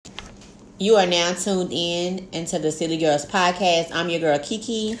You are now tuned in into the Silly Girls Podcast. I'm your girl,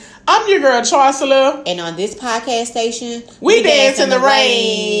 Kiki. I'm your girl, Chancellor. And on this podcast station, we dance in the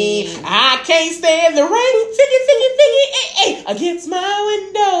rain. I can't stand the rain. Figgy, against my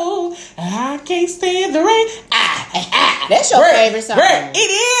window. I can't stand the rain. That's your favorite song. It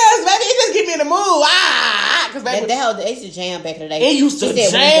is, baby. It just get me in the mood. Cause baby, they used to jam back in the day. It used to jam.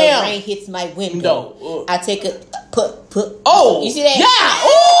 When the rain hits my window, I take a put. Oh, you see that? Yeah.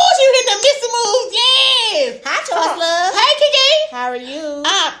 Oh, she hit the missing moves. Yes. Hi, Chancellor. Hey, Kiki. How are you?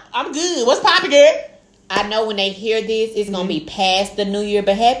 I'm good. What's poppin', girl? I know when they hear this, it's gonna be past the New Year,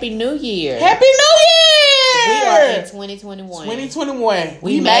 but Happy New Year. Happy New Year. We are in 2021. 2021.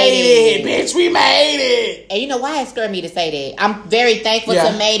 We made it, bitch. We made it. And you know why it scared me to say that? I'm very thankful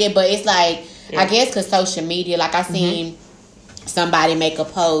to made it, but it's like, I guess because social media, like I seen somebody make a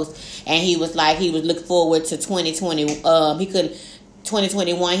post and he was like, he was looking forward to 2020.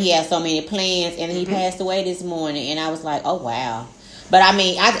 2021, he had so many plans and he passed away this morning. And I was like, oh, wow. But I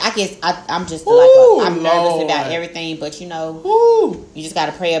mean, I guess I'm just I'm nervous about everything, but you know, you just got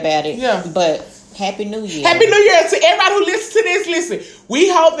to pray about it. Yeah. But Happy New Year. Happy New Year to everybody who listens to this. Listen, we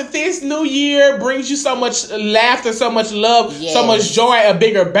hope that this new year brings you so much laughter, so much love, so much joy, a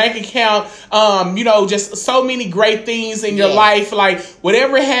bigger bank account, just so many great things in your life. Like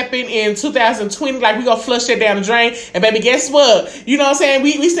whatever happened in 2020, like we gonna flush that down the drain. And baby, guess what? You know what I'm saying?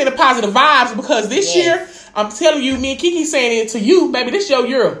 We send the positive vibes because this year, I'm telling you, me and Kiki saying it to you, baby, this your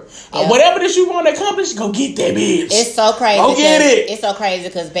year. Whatever that you want to accomplish, go get that bitch. It's so crazy. Go get it. It's so crazy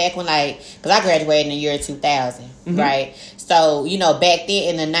because back when because I graduated in the year 2000, right? So, back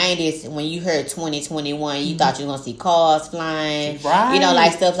then in the 90s, when you heard 2021, you thought you were going to see cars flying,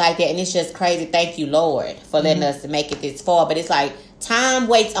 like stuff like that. And it's just crazy. Thank you, Lord, for letting us make it this far. But it's like, time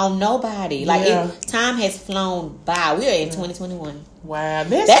waits on nobody. Like, time has flown by. We are in 2021. Wow,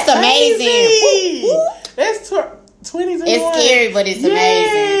 that's amazing. Woo, woo. That's 2021. It's scary, but it's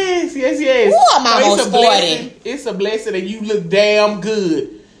amazing. Yes. Ooh, I'm almost 40. It's a blessing that you look damn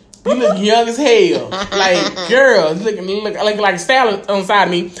good. You look young as hell. Like, girl, look like a style on the side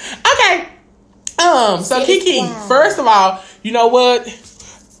of me. Okay. So Kiki, first of all, you know what?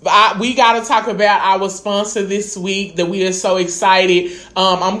 We got to talk about our sponsor this week that we are so excited.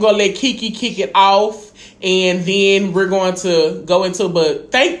 I'm going to let Kiki kick it off. And then we're going to go into, but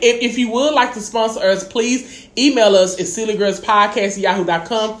if you would like to sponsor us, please email us at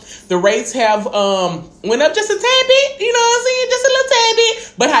sillygirlspodcast@yahoo.com. The rates have went up just a tad bit, you know what I'm saying? Just a little tad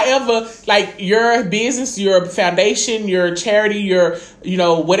bit. But however, like your business, your foundation, your charity, your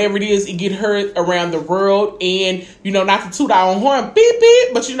whatever it is, it get heard around the world. And not to toot our own horn, beep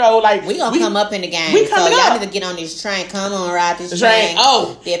beep, but we gonna come up in the game. We coming y'all up. need to get on this train. Come on, ride this train.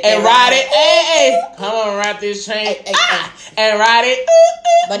 Oh, and ride it. Hey, come on, ride this train. And ride it.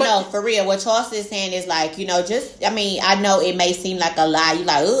 But no, for real, what Charles is saying is I know it may seem like a lie. You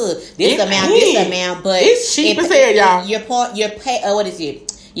like, this amount, but it's cheap as hell, y'all.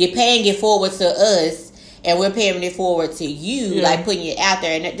 You're paying it forward to us. And we're paying it forward to you, like putting it out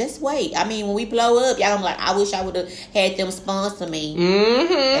there. And just wait. I mean, when we blow up, y'all, I'm like, I wish I would have had them sponsor me.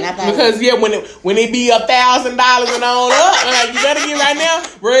 Mm-hmm. And because when it be $1,000 and on up, like you better get right now,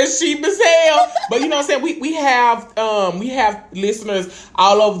 where it's cheap as hell. But you know what I'm saying? We have listeners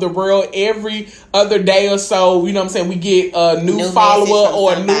all over the world every other day or so. You know what I'm saying? We get a new follower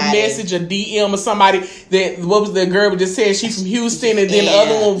or a new message, a DM or somebody that the girl just said she's from Houston, and then the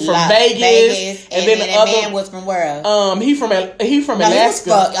other one from Vegas, and then the other man was from where? He from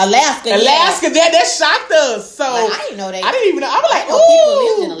Alaska. Alaska. That shocked us. So I didn't know that. I didn't even know. I was like, people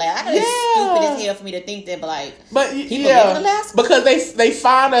lived in Alaska. I know it's stupid as hell for me to think that, but people live in Alaska because they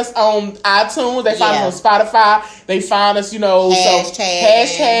find us on iTunes. They find us on Spotify. They find us,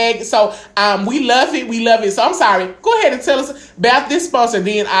 hashtag. So we love it. We love it. So I'm sorry. Go ahead and tell us about this sponsor.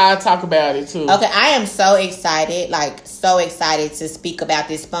 Then I'll talk about it too. Okay, I am so excited. To speak about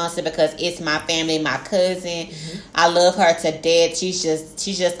this sponsor because it's my family, my cousin. I love her to death. She's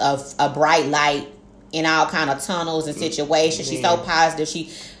just a bright light in all kind of tunnels and situations. She's so positive.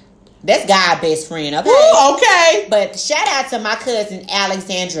 That's God's best friend, okay? Ooh, okay. But shout out to my cousin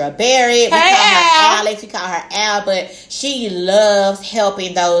Alexandra Barrett. We call her Alex. We call her Al. But she loves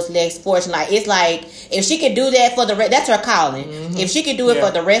helping those less fortunate. Like, it's like, if she could do that for the rest, that's her calling. Mm-hmm. If she could do it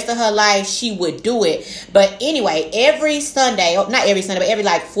for the rest of her life, she would do it. But anyway, every Sunday, not every Sunday, but every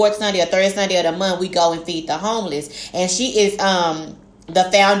fourth Sunday or third Sunday of the month, we go and feed the homeless. And she is the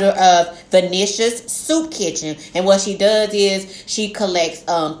founder of Venetia's Soup Kitchen. And what she does is she collects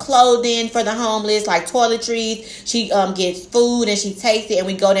clothing for the homeless, like toiletries. She gets food and she takes it, and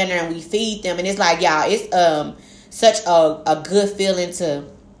we go down there and we feed them. And it's like, y'all, it's such a good feeling to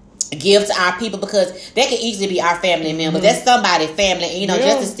give to our people, because they can easily be our family members. That's somebody's family. And, you know,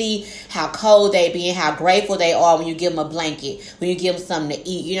 just to see how cold they be and how grateful they are when you give them a blanket, when you give them something to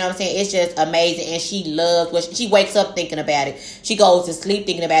eat. You know what I'm saying? It's just amazing. And she loves what she wakes up thinking about it. She goes to sleep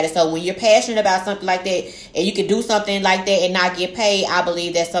thinking about it. So when you're passionate about something like that and you can do something like that and not get paid, I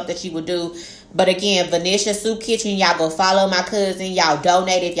believe that's something she would do. But again, Venetia Soup Kitchen, y'all go follow my cousin. Y'all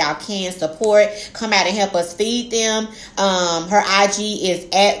donate if y'all can, support. Come out and help us feed them. Her IG is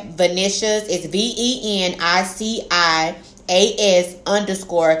at Venetia's. It's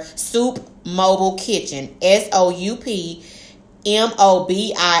VENICIAS_Soup Mobile Kitchen.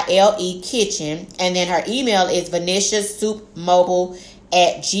 SOUPMOBILE Kitchen. And then her email is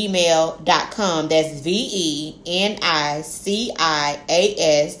VenetiaSoupMobile@gmail.com. That's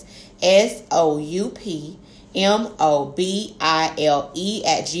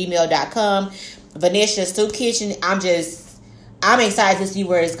VENICIASSOUPMOBILE@gmail.com. Venetia Soup Kitchen. I'm excited to see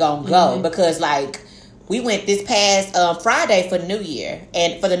where it's gonna go, because like we went this past Friday for New Year,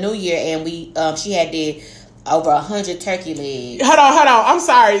 and we she had did over 100 turkey legs. Hold on. I'm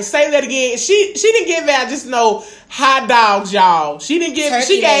sorry. Say that again. She didn't give out just no hot dogs, y'all. She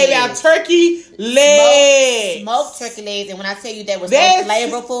gave out turkey legs. Smoked turkey legs. And when I tell you that was so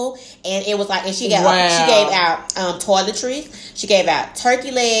flavorful, and it was like, and she gave out toiletries. She gave out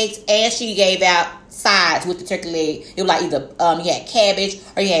turkey legs, and she gave out sides with the turkey leg. It was like either you had cabbage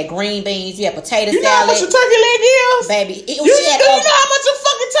or you had green beans, you had potato salad. You know how much a turkey leg is? Baby. You know how much a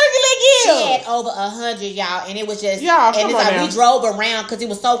fucking turkey leg is? She had over 100, y'all, and it was just, y'all, and it's like we drove around because it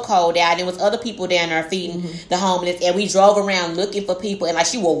was so cold out, and there was other people down there feeding the homeless, and we drove around looking for people, and like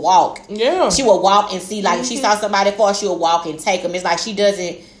she would walk. Yeah. She would walk and see, like if she saw somebody fall, she would walk and take them. It's like she just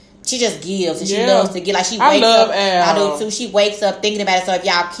gives, and she loves to give. Like she wakes up. I do too. She wakes up thinking about it. So if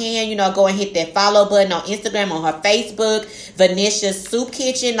y'all can, you know, go and hit that follow button on Instagram, on her Facebook, Venetia Soup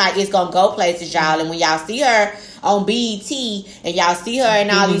Kitchen. Like it's gonna go places, y'all. And when y'all see her on BET and y'all see her in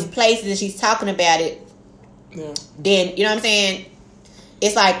all these places and she's talking about it, then you know what I'm saying?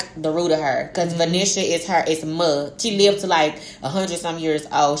 It's like the root of her, because Venetia is it's mud. She lived to like 100-some years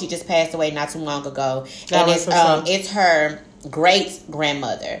old. She just passed away not too long ago, and it's her great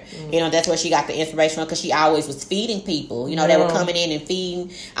grandmother. You know, that's where she got the inspiration from, because she always was feeding people. You know, they were coming in and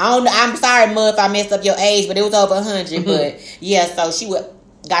feeding. I'm sorry, Mud, if I messed up your age, but it was over 100. But yeah, so she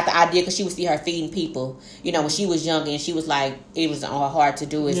got the idea because she would see her feeding people, you know, when she was younger, and she was like, it was on her heart to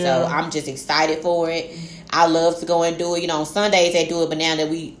do it. So I'm just excited for it. I love to go and do it. You know, on Sundays they do it, but now that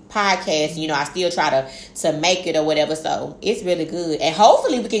we podcast, you know, I still try to make it or whatever. So it's really good, and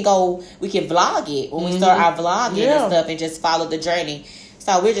hopefully we can vlog it when we start our vlogging and stuff, and just follow the journey.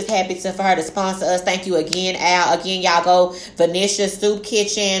 So we're just happy for her to sponsor us. Thank you again, Al. Again, y'all go Venetia Soup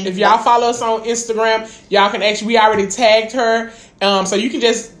Kitchen. If y'all follow us on Instagram, y'all can we already tagged her, so you can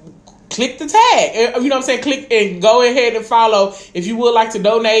just click the tag. You know what I'm saying? Click and go ahead and follow. If you would like to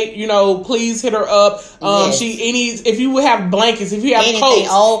donate, you know, please hit her up. If you would have blankets, if you have coats,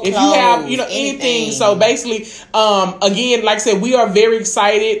 if you have, you know, anything. So basically, again, like I said, we are very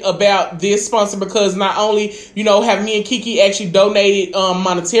excited about this sponsor, because not only, you know, have me and Kiki actually donated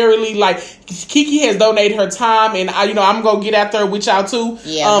monetarily, like Kiki has donated her time, and I'm gonna get out there with y'all too.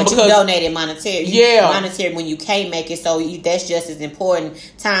 Yeah, but you donated monetary. Monetary when you can't make it, so that's just as important.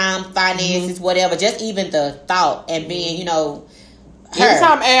 Time, finances, whatever. Just even the thought and being, you know. Every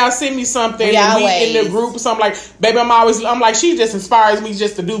time Al send me something, we in the group or something, like, baby, I'm like, she just inspires me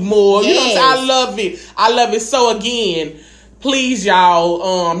just to do more. You know what I'm saying? I love it. So again, please,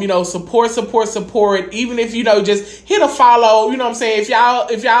 y'all, you know, support. Even if, you know, just hit a follow. You know what I'm saying?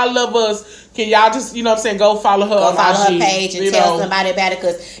 If y'all love us, can y'all just, you know what I'm saying, go follow her on follow her page and tell somebody about it,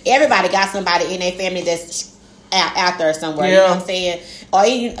 because everybody got somebody in their family that's out there somewhere. You know what I'm saying? Or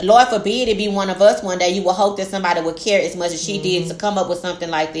even, Lord forbid, it be one of us one day. You will hope that somebody would care as much as she did to come up with something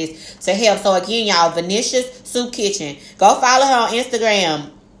like this to help. So again, y'all, Venetia's Soup Kitchen. Go follow her on Instagram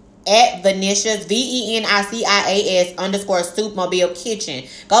at Venetia's VENICIAS_Soup Mobile Kitchen.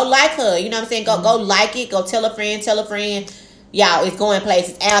 Go like her. You know what I'm saying? Go like it. Go tell a friend. Y'all, it's going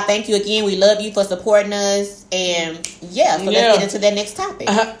places. Al, thank you again. We love you for supporting us. And let's get into that next topic.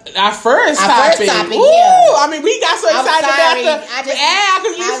 Our first topic. Ooh, I mean, we got so excited about Al,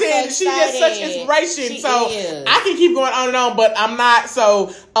 because listen, she's just such inspiration. I can keep going on and on, but I'm not. So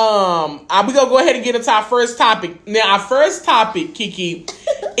we're gonna go ahead and get into our first topic. Now, our first topic, Kiki,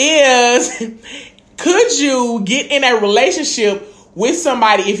 is could you get in a relationship with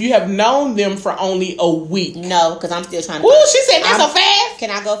somebody if you have known them for only a week? No, because I'm still trying to. Ooh, she said that so fast. Can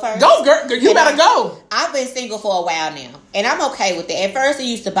I go first? Go, girl. You better go. I've been single for a while now, and I'm okay with it. At first, it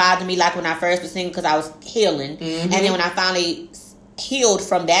used to bother me, like when I first was single, because I was healing, and then when I finally healed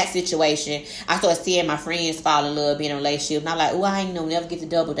from that situation, I started seeing my friends fall in love, being in a relationship, and I'm like, oh, I ain't never get to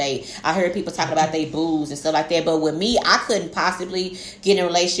double date. I heard people talking about they booze and stuff like that, but with me, I couldn't possibly get in a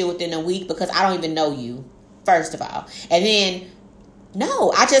relationship within a week because I don't even know you, first of all. And then,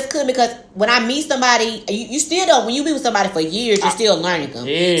 no, I just couldn't, because when I meet somebody, you still don't, when you be with somebody for years, you're still learning them.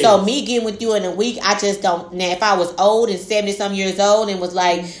 Yes. So me getting with you in a week, I just don't. Now, if I was old and 70-some years old and was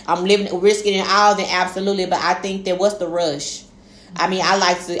like, I'm risking it all, then absolutely. But I think that what's the rush? I mean, I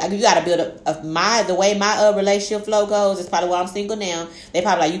like to. You got to build the way my relationship flow goes. It's probably why I'm single now. They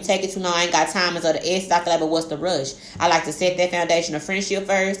probably like, you take it too long. I ain't got time. Or the S. I feel like, but what's the rush? I like to set that foundation of friendship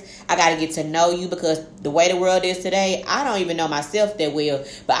first. I got to get to know you, because the way the world is today, I don't even know myself that well.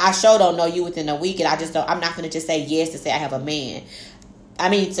 But I sure don't know you within a week, and I just don't. I'm not gonna just say yes to say I have a man. I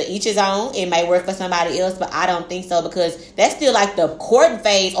mean, to each his own. It may work for somebody else, but I don't think so, because that's still like the courting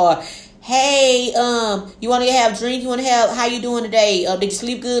phase. Or, hey, you want to have drink? You want to have, how you doing today? Did you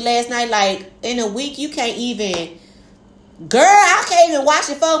sleep good last night? Like, in a week, you can't even, girl, I can't even wash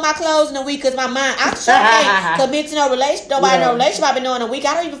and fold my clothes in a week because my mind, I sure can't commit to no relationship. Nobody no relationship I've been doing in a week.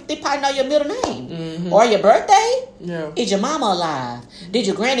 I don't even, they probably know your middle name. Or your birthday. Yeah. Is your mama alive? Did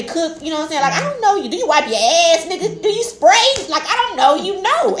your granny cook? You know what I'm saying? Like, I don't know you. Do you wipe your ass, nigga? Do you spray? Like, I don't know. You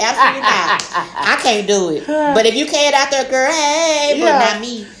know. Absolutely not. I can't do it. But if you can't out there, girl, hey, but not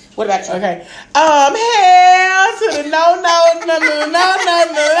me. What about you? Okay. Hell to the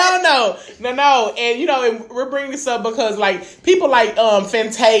no. And you know, and we're bringing this up because like people like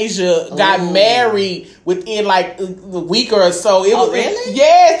Fantasia got married within like a week or so. It was really?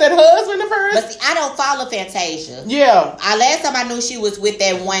 Yes, that husband of hers. But see, I don't follow Fantasia. Yeah. Last time I knew she was with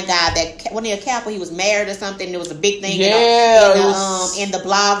that one guy that when he a couple, he was married or something. There was a big thing, in the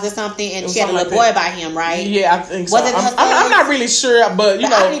blogs or something, and she had a little boy by him, right? Yeah, I think so. I'm not really sure, but you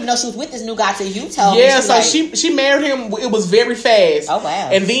know, I didn't even know she was with this new guy till you told me. Yeah, so like, she married him. It was very fast. Oh wow!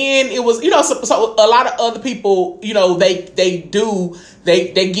 And then it was, you know, so a lot of other people, you know, they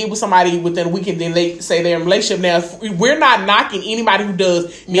get with somebody within a week and then they say they're in a relationship. Now, we're not knocking anybody who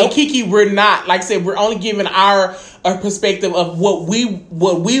does. Me and Kiki, we're not. Like I said, we're only giving our perspective of what we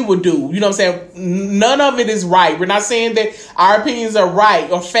would do. You know what I'm saying? None of it is right. We're not saying that our opinions are right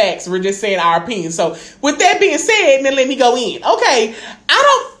or facts. We're just saying our opinions. So with that being said, then let me go in. Okay,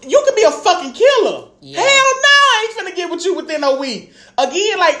 you could be a fucking killer. Yeah. Hell no, I ain't finna get with you within a week.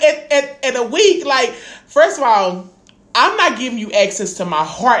 Again, like at a week, like, first of all, I'm not giving you access to my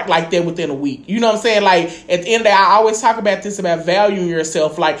heart like that within a week. You know what I'm saying? Like, at the end of the day, I always talk about this, about valuing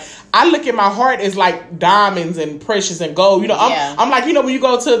yourself. Like, I look at my heart as like diamonds and precious and gold. You know, I'm like, you know, when you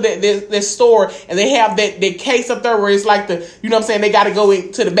go to the store and they have that case up there where it's like you know what I'm saying? They got to go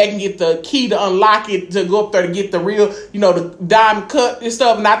into the back and get the key to unlock it to go up there to get the real, you know, the diamond cut and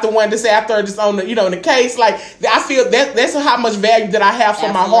stuff, not the one that's after just on the, you know, in the case. Like, I feel that's how much value that I have for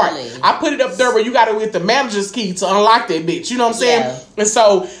my heart. I put it up there where you got to get the manager's key to unlock that bitch. You know what I'm saying? Yeah. And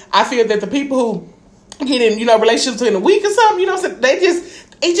so I feel that the people who get in, you know, relationships in a week or something, you know what I'm saying?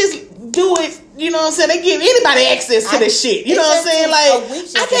 They just do it, you know what I'm saying? They give anybody access to this shit. You know what I'm saying? Like,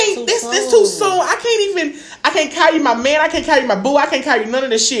 I can't, this too soon. I can't call you my man. I can't call you my boo. I can't call you none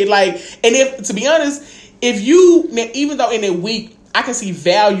of this shit. Like, and if, to be honest, if you, even though in a week, I can see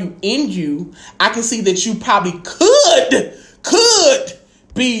value in you, I can see that you probably could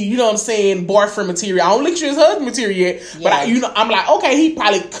be, you know what I'm saying, boyfriend material. I don't look at you as husband material yet, but I'm like, okay, he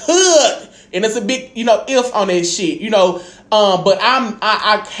probably could. And it's a big, you know, if on that shit, you know. But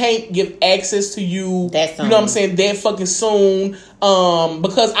I can't give access to you. You know what I'm saying? That fucking soon.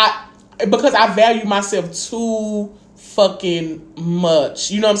 Because I value myself too fucking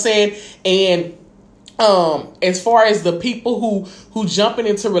much. You know what I'm saying? And as far as the people who jumping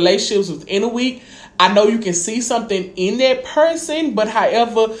into relationships within a week, I know you can see something in that person, but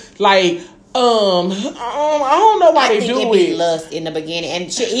however, like, I don't know why they do it. Lust in the beginning,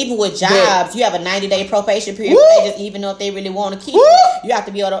 and shit, even with jobs, you have a 90-day probation period. They just even know if they really want to keep you. You have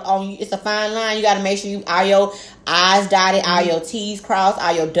to be able to. It's a fine line. You got to make sure you are your I's dotted, are your T's crossed,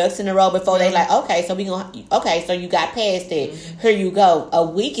 are your ducks in a row before they like. Okay, so so you got past it. Here you go. A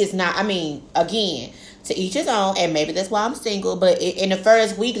week is not. I mean, again, to each his own, and maybe that's why I'm single. But in the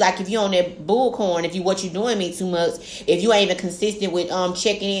first week, like, if you on that bullcorn, if what you doing me too much, if you ain't even consistent with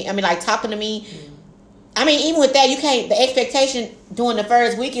checking in, I mean, like, talking to me, I mean, even with that, you can't. The expectation during the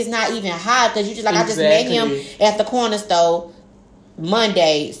first week is not even high, because you just like, exactly. I just met him at the corner store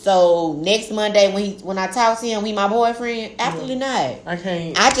Monday, so next Monday when I talk to him, he my boyfriend? Absolutely not. I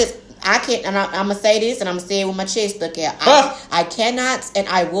can't. I can't. And I'm gonna say this, and I'm gonna say it with my chest stuck out. I cannot, and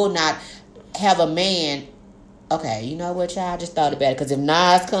I will not have a man. Okay, you know what, y'all? I just thought about it, because if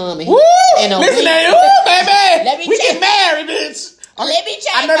Nas come and listen to you, baby. Let me get married, bitch. Let me change.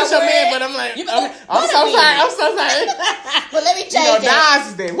 I know that's your word. man, but I'm like, I'm so sorry. But let me change that.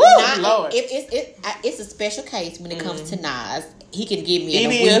 Nas is there. Woo, Lord. It's a special case when it comes to Nas. He can give me in a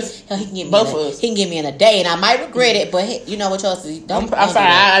week. He can give me both of us. He can give me in a day, and I might regret it. But you know what, Chelsea? I'm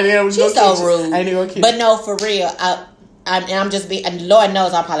sorry. She's so rude. I ain't gonna kiss. But no, for real. I'm just being. And Lord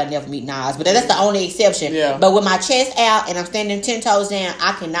knows I'll probably never meet Nas, but that's the only exception. Yeah. But with my chest out and I'm standing 10 toes down,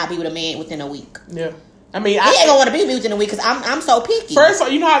 I cannot be with a man within a week. Yeah. I mean, he ain't gonna want to be with me within a week because I'm so picky. First of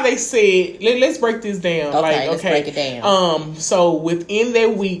all, you know how they said, let's break this down. Okay, let's break it down. So within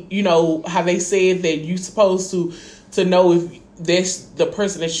that week, you know how they said that you supposed to know if that's the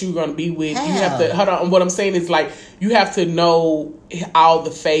person that you're gonna be with. How? You have to hold on. What I'm saying is like you have to know all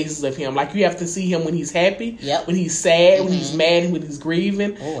the phases of him. Like you have to see him when he's happy, when he's sad, when he's mad, when he's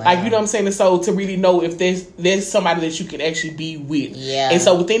grieving. Oh, wow. Like you know what I'm saying. And so to really know if there's somebody that you can actually be with. Yeah. And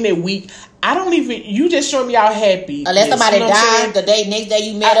so within that week, I don't even. You just show me how happy. Unless somebody died the next day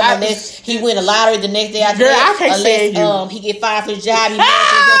you met him. Unless he win a lottery the next day after that. I can't stand you. He get fired from his job.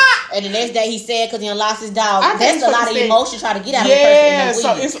 And the next day he's sad because he lost his dog. That's a lot of emotion trying to get out of the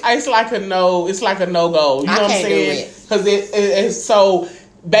person. Yeah, so it's like a no. It's like a no-go. You know what I'm saying? Because it's so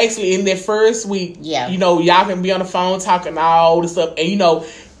basically in that first week, you know, y'all can be on the phone talking all this stuff, and you know,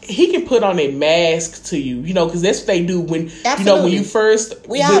 he can put on a mask to you, you know, because that's what they do when you know when you first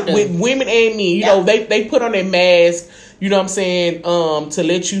with women and men, you know, they put on a mask. You know what I'm saying? To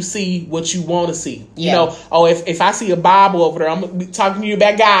let you see what you want to see. You know, if I see a Bible over there, I'm gonna be talking to you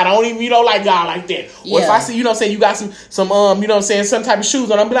about God. I don't even, you know, like God like that. Or if I see, you know what I'm saying, you got some you know what I'm saying, some type of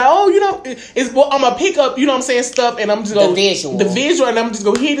shoes on, I'm be like, oh, you know, I'm gonna pick up, you know what I'm saying, stuff, and I'm just gonna the visual, and I'm just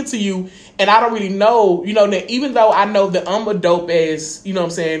gonna hit it to you. And I don't really know, you know, that even though I know that I'm a dope ass, you know what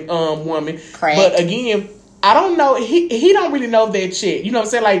I'm saying, woman. Correct. But again, I don't know, he don't really know that shit. You know what I'm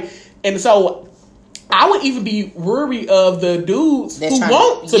saying? Like, and so I would even be worried of the dudes who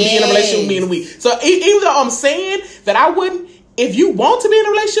want to be in a relationship with me in a week. So even though I'm saying that I wouldn't, if you want to be in a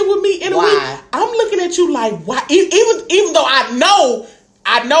relationship with me in a week, I'm looking at you like, why? Even though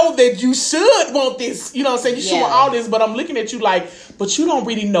I know that you should want this, you know what I'm saying? You should want all this, but I'm looking at you like, but you don't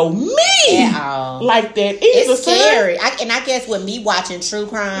really know me like that. It's scary. I guess with me watching true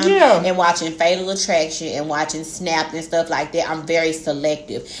crime and watching Fatal Attraction and watching Snapped and stuff like that, I'm very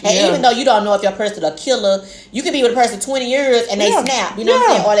selective. And even though you don't know if your person a killer, you could be with a person 20 years and they snap, you know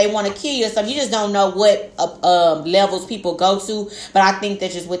what I'm saying? Or they want to kill you or something. You just don't know what levels people go to. But I think that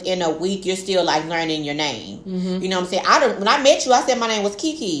just within a week, you're still like learning your name. You know what I'm saying? When I met you, I said my name was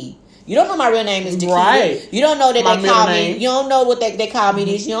Kiki. You don't know my real name is Dakita. Right. You don't know that they call me. You don't know what they call me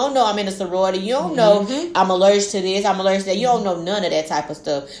this. You don't know I'm in a sorority. You don't know I'm allergic to this. I'm allergic to that. You don't know none of that type of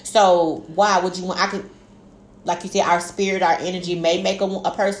stuff. So why would you want? I could, like you said, our spirit, our energy may make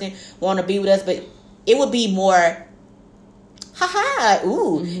a person want to be with us, but it would be more.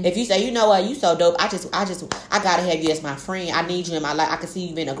 If you say, you know what, you so dope, I gotta have you as my friend. I need you in my life. I can see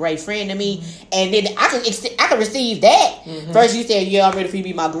you being a great friend to me, and then I can receive that. First, you said, yeah, I'm ready for you to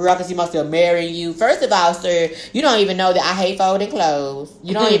be my girl. I can see myself marrying you. First of all, sir, you don't even know that I hate folding clothes.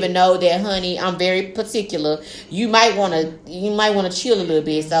 You don't even know that, honey, I'm very particular. You might want to chill a little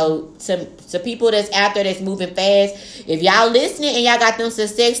bit. So to people that's out there that's moving fast, if y'all listening and y'all got them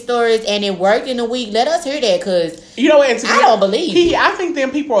success stories and it worked in a week, let us hear that, because you know what, I don't believe I think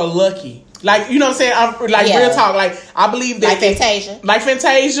them people are lucky. Like, you know what I'm saying? I'm like, real talk. Like, I believe that like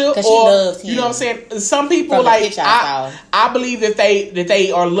Fantasia, or she loves him. You know what I'm saying? Some people like I believe that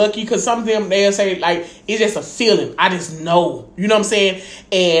they are lucky, because some of them, they'll say like, it's just a feeling. I just know. You know what I'm saying?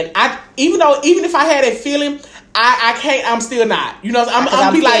 And even if I had that feeling, I can't. I'm still not. You know,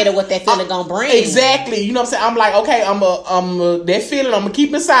 I'm be like, what that feeling gonna bring. Exactly. You know what I'm saying? I'm like, okay, I'm that feeling I'm gonna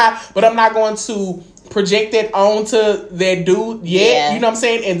keep inside, but I'm not going to project that onto that dude yet. You know what I'm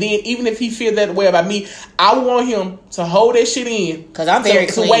saying? And then even if he feels that way about me, I want him to hold that shit in, because I'm very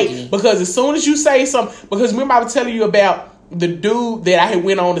clingy. Wait, because as soon as you say something, because remember I was telling you about the dude that I had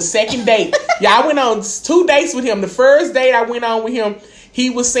went on the second date. I went on 2 dates with him. The first date I went on with him, he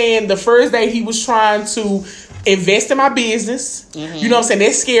was saying the first date he was trying to invest in my business. You know what I'm saying?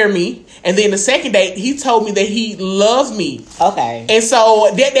 That scared me. And then the second date, he told me that he loved me. Okay. And so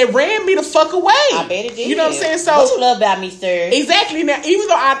that ran me the fuck away. I bet it did. You know what I'm saying? So what you love about me, sir? Exactly. Now, even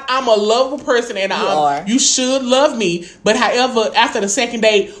though I'm a lovable person and you should love me, but however, after the second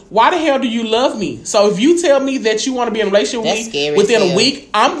date, why the hell do you love me? So if you tell me that you want to be in a relationship with me within a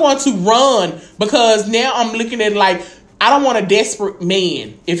week, I'm going to run, because now I'm looking at it like, I don't want a desperate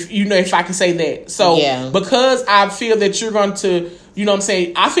man, if I can say that. So because I feel that you're going to, you know what I'm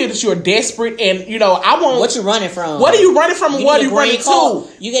saying, I feel that you're desperate, and I want. What you running from? What are you running from? And what are you running to?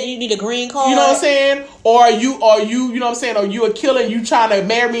 You need a green card. You know what I'm saying? Or are you know what I'm saying? Or you a killer and you trying to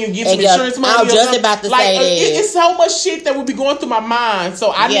marry me and get some insurance money? I was just about to say that. It's so much shit that would be going through my mind.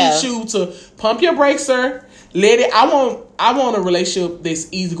 So I need you to pump your brakes, sir. Let it. I want a relationship that's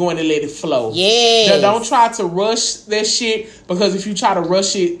easy going and let it flow. Yeah. Don't try to rush that shit, because if you try to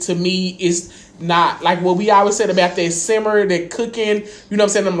rush it, to me, it's not like what we always said about that simmer, that cooking. You know what I'm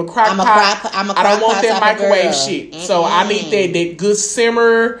saying? I'm a crock pot. I don't want that microwave shit. Mm-mm. So I need that good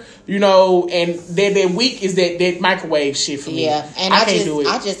simmer. And that weak is that microwave shit for me. Yeah, and I can't do it.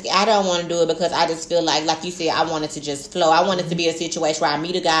 I don't want to do it because I just feel like you said, I want it to just flow. I want it to be a situation where I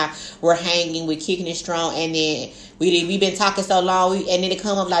meet a guy, we're hanging, we're kicking it strong, and then we've been talking so long, and then it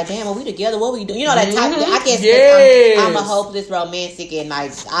come up like, damn, are we together? What we doing? That type. I guess I'm a hopeless romantic, and I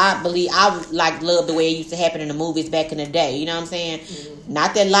love the way it used to happen in the movies back in the day. You know what I'm saying? Mm-hmm.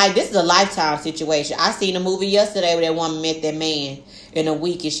 Not that this is a Lifetime situation. I seen a movie yesterday where that woman met that man in a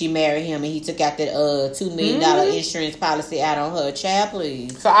week, and she married him, and he took out that $2 million insurance policy out on her. Child,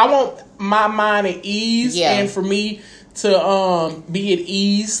 please. So I want my mind at ease, and for me to be at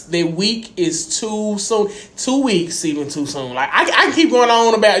ease. That week is too soon. 2 weeks even too soon. Like I can keep going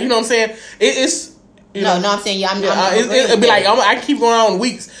on about, you know what I'm saying? It's I'm saying it'll be like I can keep going on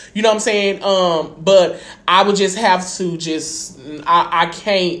weeks. You know what I'm saying? But I would just have to I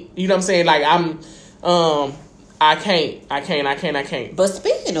can't. You know what I'm saying? Like I can't. But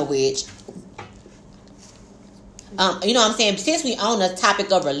speaking of which, you know what I'm saying? Since we on the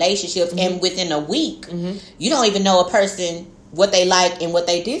topic of relationships, and within a week, you don't even know a person what they like and what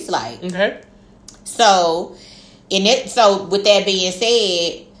they dislike. Okay. So with that being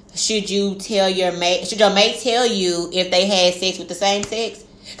said, should your mate tell you if they had sex with the same sex?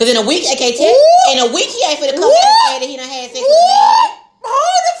 Because in a week, I can't tell. In a week, he ain't finna come back and say that he done had sex with a man.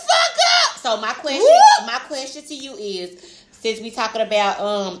 Hold the fuck up. So my question to you is, since we talking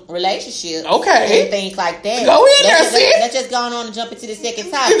about relationships, and things like that, go in there, sis. Let's just go on and jump into the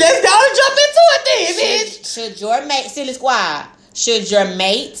second topic. Let's go and jump into it then, bitch. Should your mate, Silly Squad, should your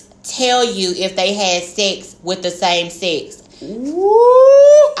mate tell you if they had sex with the same sex?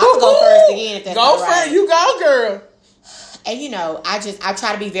 Ooh. I'll go first again if that's go all right. First, you go, girl. And I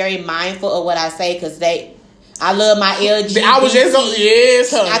try to be very mindful of what I say, because I love my LGBT. I was just going,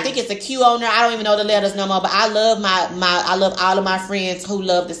 yes, honey. I think it's a Q on there. I don't even know the letters no more, but I love I love all of my friends who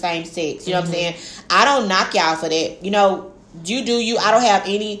love the same sex. You know what I'm saying? I don't knock y'all for that. You do you. I don't have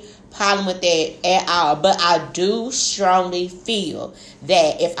any problem with that at all. But I do strongly feel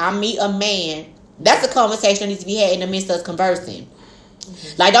that if I meet a man, that's a conversation that needs to be had in the midst of us conversing.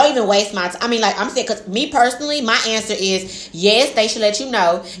 Like, don't even waste my time. I mean, like, I'm saying, because me personally, my answer is yes, they should let you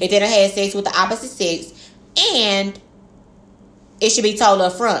know if they done had sex with the opposite sex. And it should be told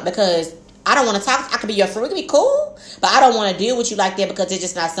up front, because I don't want to talk. I could be your friend. We could be cool, but I don't want to deal with you like that, because it's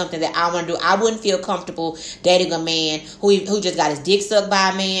just not something that I want to do. I wouldn't feel comfortable dating a man who just got his dick sucked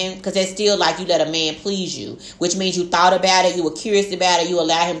by a man, because that's still like you let a man please you, which means you thought about it, you were curious about it, you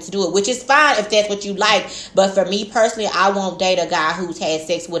allow him to do it, which is fine if that's what you like. But for me personally, I won't date a guy who's had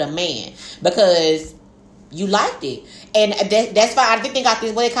sex with a man, because you liked it. And that's fine. I think they got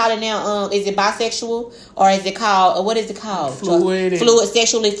this, what they call it now, is it bisexual, or is it called, what is it called? Fluid,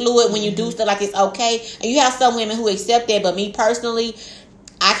 sexually fluid, when you do stuff like it's okay. And you have some women who accept that, but me personally,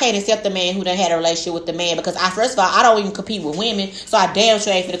 I can't accept a man who done had a relationship with the man, because first of all, I don't even compete with women, so I damn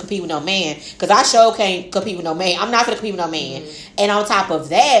sure ain't finna compete with no man, because I sure can't compete with no man. I'm not finna compete with no man. And on top of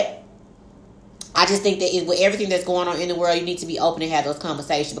that, I just think that with everything that's going on in the world, you need to be open and have those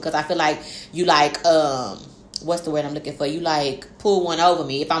conversations, because I feel like you what's the word I'm looking for? You pull one over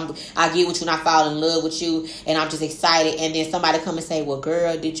me. If I get with you and I fall in love with you and I'm just excited, and then somebody come and say, well,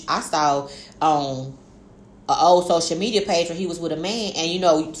 girl, I saw on an old social media page where he was with a man,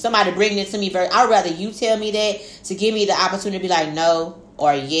 and somebody bringing it to me I'd rather you tell me that, to give me the opportunity to be like no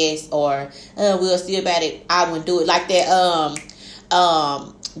or yes, or we'll see about it. I wouldn't do it. Like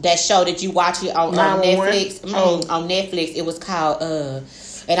that show that you watch it on Netflix. On Netflix, it was called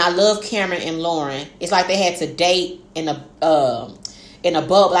and I love Cameron and Lauren. It's like they had to date in a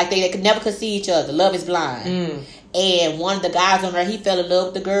bubble, like they never see each other. Love is blind. And one of the guys on there, he fell in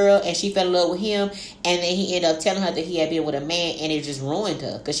love with the girl, and she fell in love with him, and then he ended up telling her that he had been with a man, and it just ruined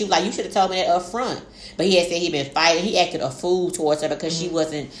her, because she was like, you should have told me that up front. But he had said he'd been fighting. He acted a fool towards her because she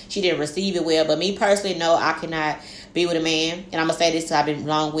didn't receive it well. But me personally, no, I cannot be with a man, and I'm gonna say this because I've been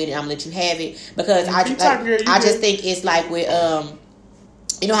wrong with it. I'm gonna let you have it, because I just think it's like with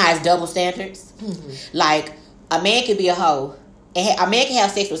how it's double standards. Like, a man can be a hoe. A man can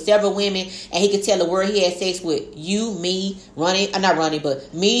have sex with several women, and he can tell the world he had sex with you, me, Ronnie, not Ronnie,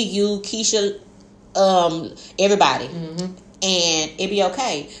 but me, you, Keisha, everybody. Mm-hmm. And it'd be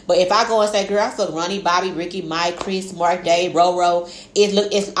okay. But if I go and say, girl, I fuck Ronnie, Bobby, Ricky, Mike, Chris, Mark, Dave, Roro,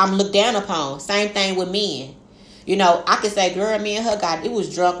 I'm looked down upon. Same thing with men. You know, I could say, girl, me and her it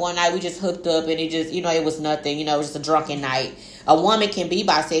was drunk one night. We just hooked up and it just, it was nothing. It was just a drunken night. A woman can be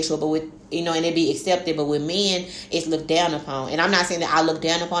bisexual, but with, and it be accepted. But with men, it's looked down upon. And I'm not saying that I look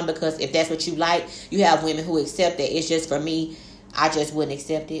down upon, because if that's what you like, you have women who accept it. It's just for me, I just wouldn't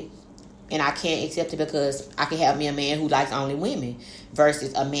accept it. And I can't accept it because I can have me a man who likes only women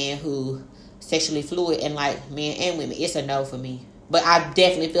versus a man who sexually fluid and like men and women. It's a no for me. But I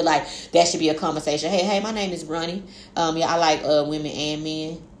definitely feel like that should be a conversation. Hey, my name is Ronnie. Yeah, I like women and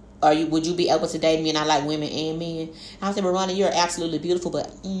men. Would you be able to date me and I like women and men? And I said, well, Ronnie, you're absolutely beautiful, but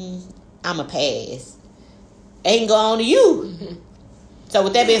I'm a pass. It can go on to you. Mm-hmm. So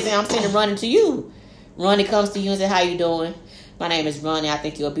with that being said, I'm sending Ronnie to you. Ronnie comes to you and says, how you doing? My name is Ronnie. I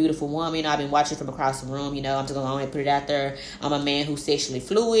think you're a beautiful woman. I've been watching from across the room. I'm just going to put it out there. I'm a man who's sexually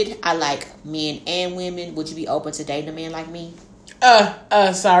fluid. I like men and women. Would you be open to dating a man like me?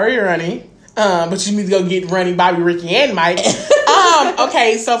 Sorry, Ronnie. But you need to go get Ronnie, Bobby, Ricky, and Mike.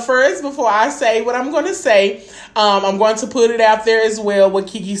 Okay, so first, before I say what I'm going to say, I'm going to put it out there as well, what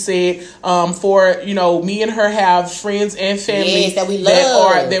Kiki said, for, me and her have friends and family that we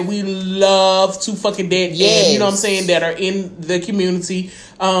love. That we love to fucking death. Yes. And, you know what I'm saying, that are in the community.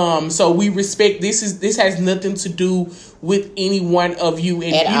 So we respect, this has nothing to do with any one of you,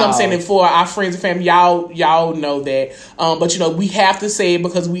 and what I'm saying, and for our friends and family, y'all know that. But we have to say it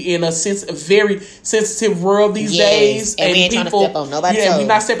because we in a very sensitive world these days, and we ain't trying to step on nobody's toes. We're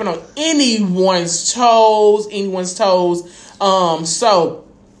not stepping on anyone's toes. So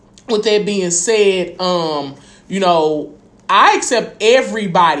with that being said, I accept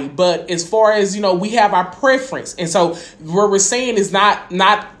everybody, but as far as, we have our preference. And so what we're saying is not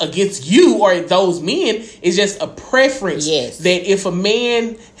against you or those men. It's just a preference. Yes. That if a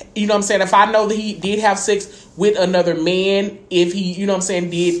man, if I know that he did have sex with another man, if he,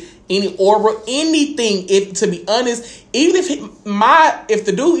 did any oral, anything, to be honest, even if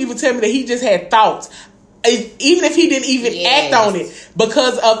the dude even tell me that he just had thoughts, even if he didn't even act on it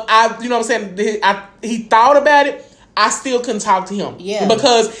because of, he thought about it, I still can talk to him. Yeah.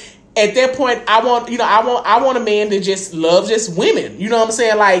 Because at that point, I want a man that just loves just women. You know what I'm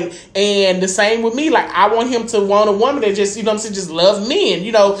saying? Like, and the same with me. Like, I want him to want a woman that just, just loves men.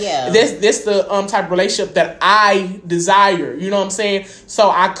 That's the type of relationship that I desire. You know what I'm saying?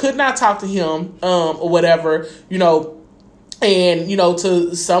 So I could not talk to him, or whatever, and,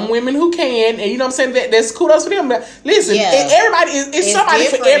 to some women who can, and what I'm saying, that's kudos for them. But listen, everybody it's somebody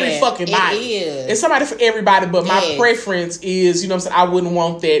different. For every fucking body. It's somebody for everybody, but my preference is, what I'm saying, I wouldn't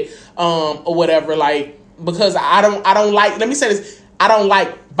want that, or whatever, like, because I don't like, let me say this, I don't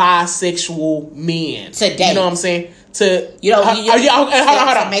like bisexual men. To date. You know what I'm saying? Hold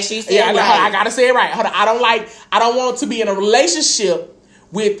on. Make sure you say it right. I gotta say it right. Hold on. I don't want to be in a relationship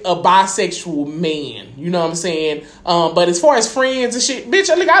with a bisexual man, you know what I'm saying? But as far as friends and shit, bitch,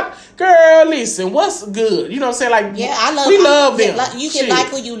 girl, listen, what's good? You know what I'm saying? Like, we love them. You can like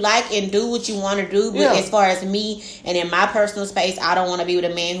who you like and do what you want to do. But as far as me and in my personal space, I don't want to be with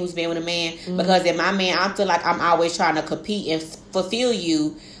a man who's been with a man, because in my man, I feel like I'm always trying to compete and fulfill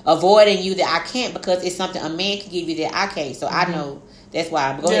you, avoiding you that I can't, because it's something a man can give you that I can't. So I know. That's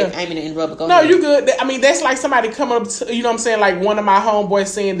why. But go ahead. I ain't mean to interrupt, but go ahead. No, you good. I mean, that's like somebody coming up to, you know what I'm saying, like one of my homeboys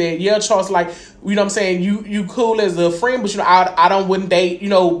saying that, Charles, like, you know what I'm saying, you cool as a friend, but, I wouldn't date,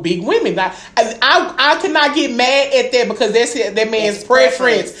 big women. I could not get mad at that, because that's that man's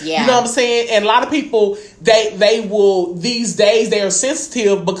preference. Yeah. You know what I'm saying? And a lot of people, they will, these days, they are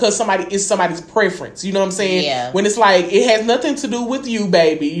sensitive because it's somebody's preference. You know what I'm saying? Yeah. When it's like, it has nothing to do with you,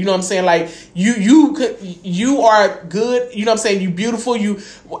 baby. You know what I'm saying? Like, you are good. You know what I'm saying? You beautiful.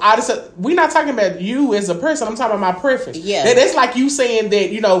 We're not talking about you as a person. I'm talking about my preference. Yeah. That's like you saying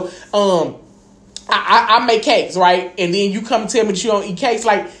that, I make cakes, right? And then you come and tell me that you don't eat cakes.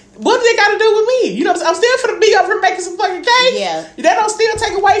 Like, what do they got to do with me? You know what I'm saying? I'm still finna be up here making some fucking cakes. Yeah. That don't still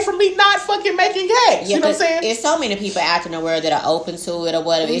take away from me not fucking making cakes. Yeah, you know what I'm saying? There's so many people out in the world that are open to it or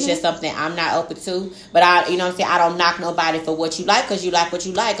whatever. Mm-hmm. It's just something I'm not open to. But you know what I'm saying? I don't knock nobody for what you like, because you like what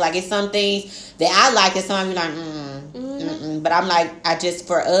you like. Like, it's some things that I like that some of you like, But I'm like,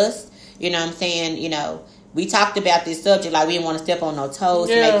 for us, you know what I'm saying? we talked about this subject, like we didn't want to step on no toes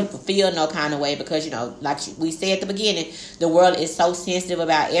to make people feel no kind of way because, you know, like we said at the beginning, the world is so sensitive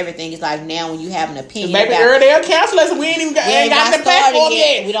about everything. It's like now when you have an opinion maybe about... they'll cancel us and we ain't even got the platform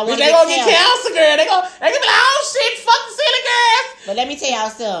yet. We don't want to get canceled, girl. They gonna be like, oh shit, fuck the silly girls. But let me tell y'all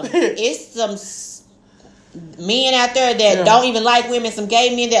something. It's some men out there that don't even like women, some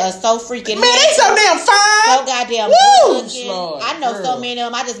gay men that are so freaking... Man, they so damn fine. So goddamn good. I know so many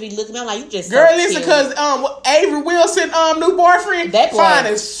of them. I just be looking at them like, you just girl, so listen, because Avery Wilson new boyfriend, that boy, fine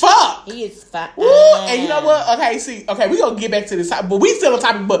as fuck. He is fine. Woo. And you know what? Okay, we gonna get back to this topic, but we still on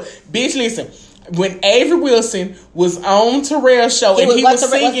topic. But bitch, listen. When Avery Wilson was on Terrell's show and he was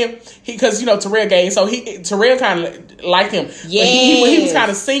singing, because you know Terrell gay, so Terrell kind of liked him. Yeah, he was kind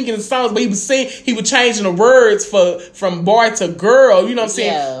of singing the songs, but he was changing the words from boy to girl. You know what I'm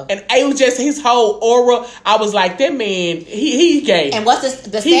saying? Yeah. And it was just his whole aura. I was like, that man, he gay. And what's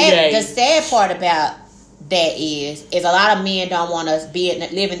the sad part about that is a lot of men don't want to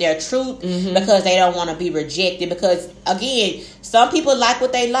live in their truth because they don't want to be rejected. Because again, some people like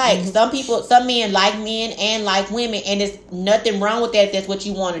what they like. Some men like men and like women, and there's nothing wrong with that if that's what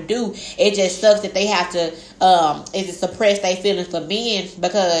you want to do. It just sucks that they have to suppress their feelings for men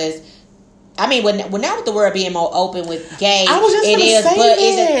because. I mean, when now with the world being more open with gay, I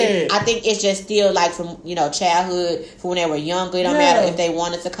think it's just still like from, you know, childhood, from when they were younger. It don't matter if they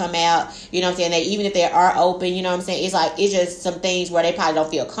wanted to come out, you know what I'm saying? Even if they are open, you know what I'm saying? It's just some things where they probably don't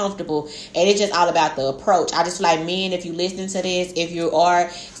feel comfortable, and it's just all about the approach. I just feel like men, if you listen to this, if you are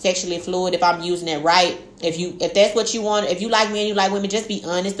sexually fluid, if I'm using it right, if that's what you want, if you like men, you like women, just be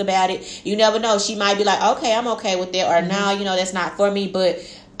honest about it. You never know. She might be like, okay, I'm okay with that, or no, you know, that's not for me, but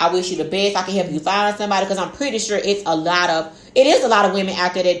I wish you the best. I can help you find somebody, because I'm pretty sure it is a lot of women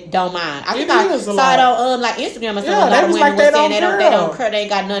out there that don't mind. I think I saw it on like Instagram or something. A lot of women were saying they don't care, they ain't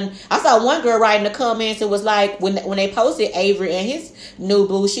got nothing. I saw one girl writing the comments. It was like when they posted Avery and his new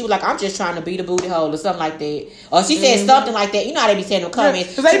boo, she was like, I'm just trying to be the booty hole or something like that. Or she said something like that. You know how they be saying in the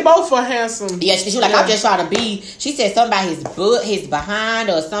comments. Because they both are handsome. Yeah, she was like, I'm just trying to be. She said something about his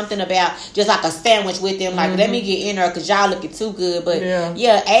behind, or something about just like a sandwich with him. Like, let me get in her because y'all looking too good. But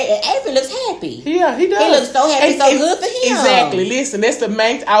yeah, Avery looks happy. Yeah, he does. He looks so happy, so good for him. Exactly. Listen, that's the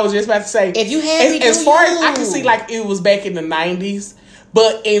main. I was just about to say. If you happy, as far as I can see, like it was back in the 90s,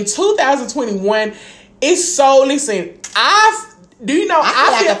 but in 2021, it's so. Listen, I feel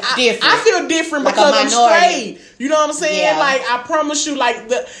different like because I'm straight. You know what I'm saying? Yeah. Like, I promise you,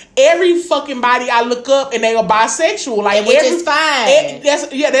 like every fucking body I look up and they are bisexual. Like, which is fine.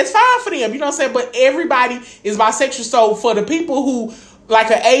 That's fine for them. You know what I'm saying? But everybody is bisexual. So for the people who like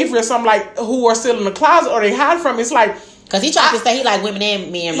an Avery or something, like who are still in the closet or they hide from, it's like. Because he tried to say he like women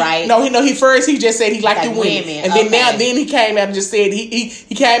and men, right? He first he just said he liked the women. And then he came out and just said he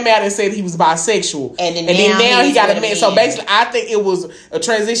came out and said he was bisexual. And then now he got a man. So basically, I think it was a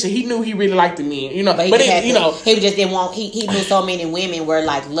transition. He knew he really liked the men, you know. But he just didn't want. He knew so many women were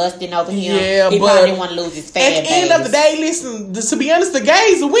like lusting over him. Yeah, he probably didn't want to lose his fan base. At the end of the day, listen. To be honest, the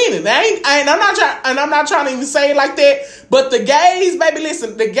gays are winning. I'm not trying to even say it like that. But the gays, baby,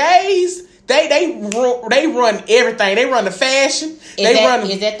 listen. The gays. They run everything. They run the fashion.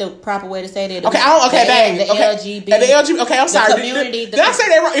 Is that the proper way to say that? LGBT. Okay, I'm sorry. Did I say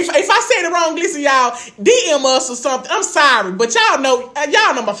that wrong? If I said it wrong, listen, y'all, DM us or something. I'm sorry, but y'all know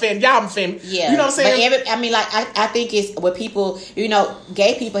my family. Y'all my family. Yeah, you know what I'm saying? But I think it's what people, you know,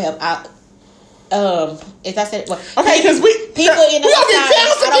 gay people have. If I said it, because we gonna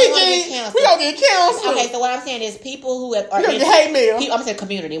get canceled. Okay, so what I'm saying is people who are in hate mail. I'm saying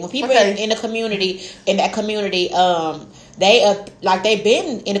community. When people in the community, they've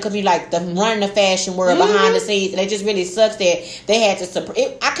been in the community, like running the fashion world behind the scenes, and it just really sucks that they had to support.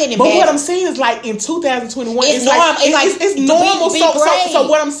 I can't imagine. But what I'm saying is, like in 2021, it's normal. It's normal. So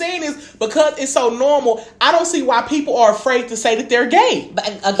what I'm saying is, because it's so normal, I don't see why people are afraid to say that they're gay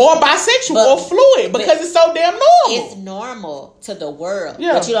or bisexual or fluid, because it's so damn normal. It's normal to the world,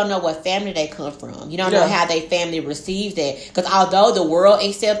 but you don't know what family they come from. You don't know how their family receives that. Because although the world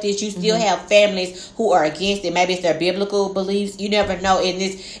accepts it, you still have families who are against it. Maybe it's their biblical beliefs. You never know. And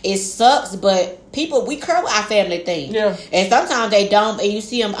it sucks, but people, we curl our family thing. Yeah. And sometimes they don't, and you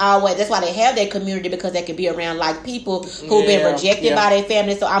see them always. That's why they have their community, because they can be around like people who've been rejected by their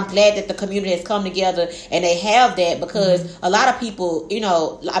family. So I'm glad that the community has come together and they have that, because a lot of people, you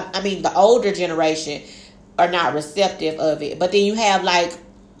know, the older generation are not receptive of it. But then you have like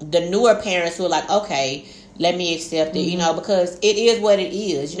the newer parents who are like, okay, let me accept it, you know, because it is what it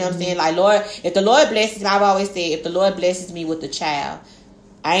is. You know what I'm saying? Like, Lord, if the Lord blesses me, I've always said, if the Lord blesses me with a child,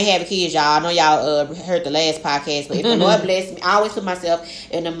 I ain't having kids, y'all. I know y'all heard the last podcast, but if the Lord bless me, I always put myself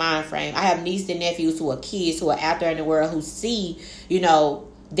in the mind frame. I have nieces and nephews who are kids who are out there in the world who see,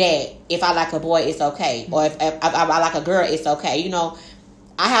 that if I like a boy, it's okay. Or if I like a girl, it's okay.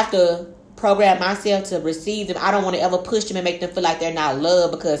 I have to program myself to receive them. I don't want to ever push them and make them feel like they're not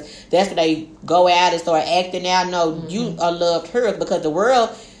loved, because that's when they go out and start acting out. No, you are loved her, because the world,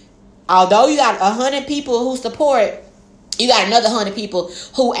 although you got 100 people who support, you got another 100 people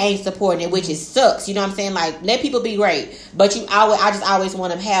who ain't supporting it, which it sucks. You know what I'm saying? Like, let people be great. But I just always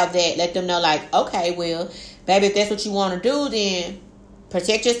want to have that. Let them know, like, okay, well, baby, if that's what you want to do, then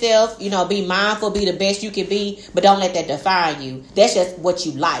protect yourself. Be mindful, be the best you can be. But don't let that define you. That's just what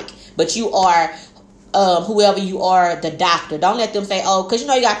you like. But you are whoever you are, the doctor. Don't let them say, oh, because you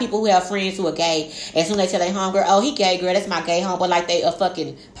got people who have friends who are gay. As soon as they tell their homegirl, oh, he gay, girl, that's my gay homeboy, like they a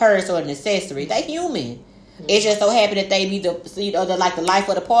fucking purse or an accessory. They human. It's just so happy that they be the like the life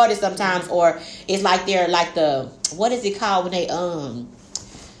of the party sometimes, or it's like they're like the, what is it called when they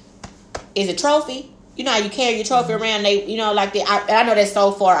is it trophy? How you carry your trophy around? They like that. I know that's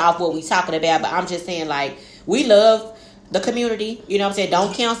so far off what we talking about, but I'm just saying, like, we love the community. You know what I'm saying?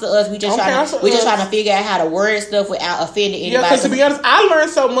 Don't cancel us. We just trying to figure out how to word stuff without offending anybody. Yeah, because to be honest, I learned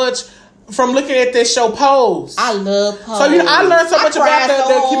so much from looking at this show Pose. I love Pose. So I learned so much about the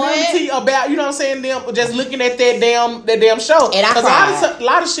community, about them just looking at that damn show. And I cried. A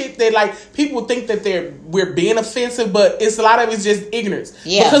lot of shit that, like, people think that we're being offensive, but it's a lot of it's just ignorance.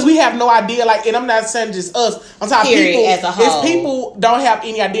 Yeah. Because we have no idea, like, and I'm not saying just us. I'm talking people as a whole. It's people don't have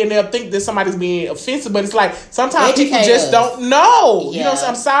any idea, and they'll think that somebody's being offensive, but it's like sometimes people just don't know. Yeah.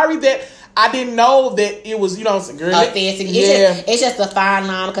 I'm sorry that I didn't know that it was, girl. Offensive. It's just a fine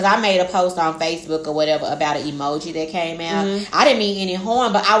line, because I made a post on Facebook or whatever about an emoji that came out. Mm-hmm. I didn't mean any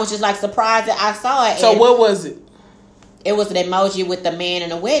harm, but I was just like surprised that I saw it. So what was it? It was an emoji with the man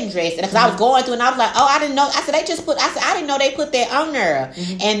in a wedding dress, and because I was going through, and I was like, "Oh, I didn't know." I said, I didn't know they put that on there."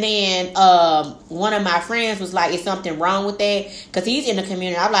 Mm-hmm. And then one of my friends was like, "Is something wrong with that?" Because he's in the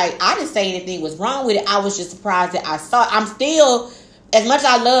community. I'm like, I didn't say anything was wrong with it. I was just surprised that I saw it. I'm still, as much as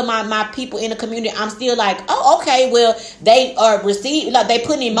I love my people in the community, I'm still like, oh, okay, well, they are they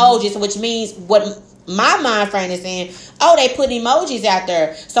putting emojis, which means what my mind frame is saying, oh, they put emojis out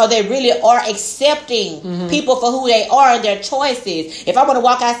there. So they really are accepting people for who they are and their choices. If I want to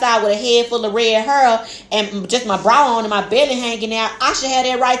walk outside with a head full of red hair and just my bra on and my belly hanging out, I should have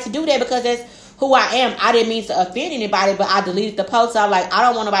that right to do that, because that's who I am. I didn't mean to offend anybody, but I deleted the post. So I'm like, I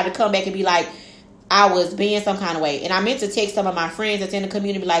don't want nobody to come back and be like, I was being some kind of way. And I meant to text some of my friends that's in the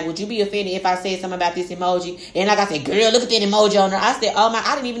community, like, would you be offended if I said something about this emoji? And like I said, girl, look at that emoji on there. I said, oh my,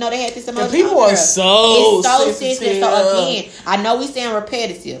 I didn't even know they had this emoji. The people are so sensitive. So again, I know we sound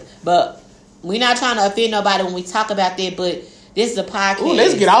repetitive, but we're not trying to offend nobody when we talk about that, but this is a podcast. Ooh,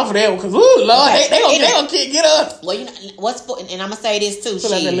 let's get off of that, because Lord, okay, they gonna get us. Well, what's for, and I'm gonna say this too,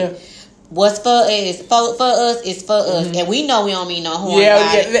 what's for us is for us, and we know we don't mean no harm.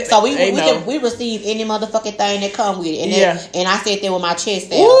 Yeah. So we receive any motherfucking thing that come with it, and I said that with my chest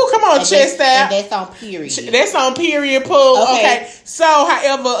out. Ooh, come on, chest out. And that's on period. That's on period, Pooh. Okay. So,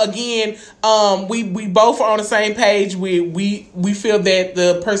 however, again, we both are on the same page. We feel that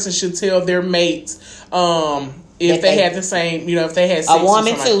the person should tell their mates, if they had the same, if they had sex a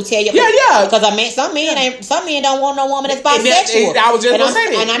woman too, tell you, because some men don't want no woman that's bisexual. I was just gonna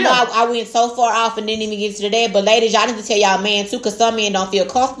say that, and I know I went so far off and didn't even get to that. But ladies, y'all need to tell y'all man too, because some men don't feel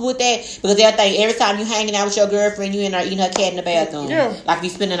comfortable with that, because they'll think every time you hanging out with your girlfriend, you in there eating her cat in the bathroom, like you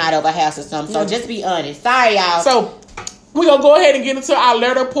spend the night over a house or something. So just be honest. Sorry, y'all. So we're going to go ahead and get into our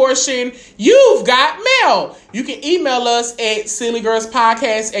letter portion. You've got mail. You can email us at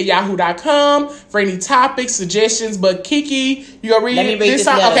sillygirlspodcast@yahoo.com for any topics, suggestions. But Kiki, you going to read it this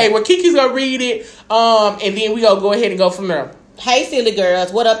time? Okay, well, Kiki's going to read it. And then we going to go ahead and go from there. Hey, silly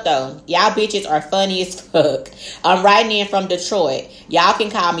girls. What up, though? Y'all bitches are funny as fuck. I'm writing in from Detroit. Y'all can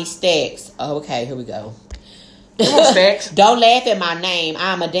call me Stacks. Okay, here we go. Don't laugh at my name.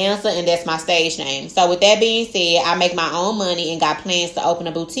 I'm a dancer, and that's my stage name. So with that being said, I make my own money and got plans to open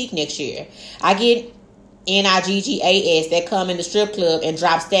a boutique next year. I get NIGGAS that come in the strip club and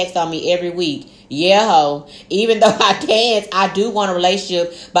drop stacks on me every week. Yeah, ho. Even though I dance, I do want a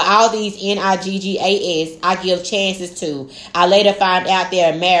relationship, but all these NIGGAS I give chances to. I later find out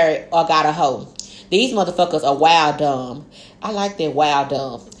they're married or got a hoe. These motherfuckers are wild dumb. I like that, wild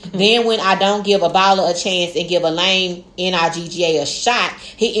dumb. Then when I don't give a baller a chance and give a lame NIGGA a shot,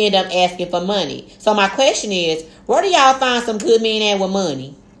 he end up asking for money. So my question is, where do y'all find some good men at with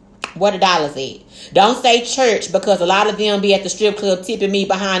money? Where the dollars at? Don't say church, because a lot of them be at the strip club tipping me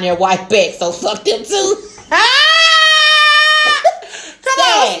behind their white back, so fuck them too. Come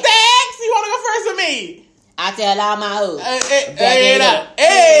on, I tell all my hoes. Back it up.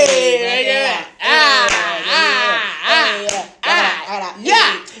 Hey, yeah.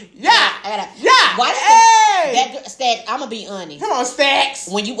 Why that Stacks? I'm gonna be honest. Come on, Stacks.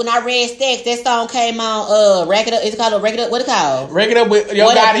 When I read Stacks, that song came on. Rack It Up. Is it called Rack It Up? What it called? Rack It Up with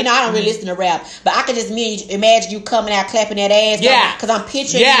your body. You know, I don't really listen to rap, but I can just imagine you coming out clapping that ass. Yeah. Because I'm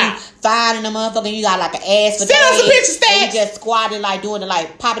picturing you fine in the motherfucker. You got like an ass for send us a picture, Stacks. You just squatting like doing it,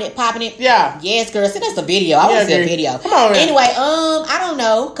 like popping it. Yeah. Yes, girl. Send us a video. I want to see a video. Come on. Man. Anyway, I don't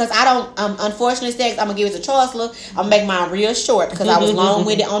know because I don't. Unfortunately, Stacks, I'm gonna give it to Chancellor. I'm gonna make mine real short because I was long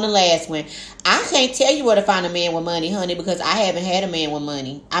with it on the last one. I can't tell you where to find a man with money, honey, because I haven't had a man with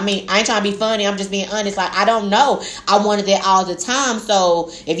money. I mean, I ain't trying to be funny. I'm just being honest. Like, I don't know. I wanted that all the time.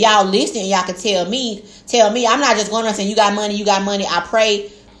 So if y'all listen, y'all can tell me. I'm not just going around saying you got money. I pray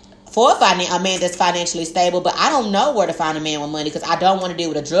for a man that's financially stable, but I don't know where to find a man with money because I don't want to deal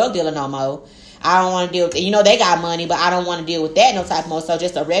with a drug dealer no more. I don't want to deal with, they got money, but I don't want to deal with that no type more. So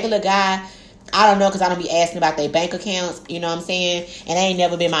just a regular guy. I don't know because I don't be asking about their bank accounts. You know what I'm saying? And that ain't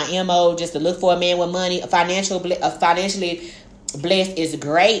never been my MO just to look for a man with money. Financially blessed is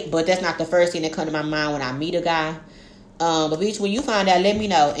great, but that's not the first thing that come to my mind when I meet a guy. But bitch, when you find out, let me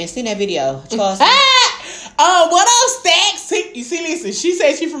know and send that video. Trust me. What else, Stacks? You see, listen, she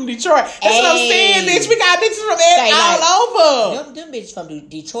said she from Detroit. That's what I'm saying, bitch. We got bitches from all over. Them bitches from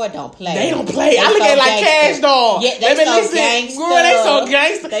Detroit don't play. They don't play. I look at it like Cash Doll. Yeah, they so gangster. Girl, they so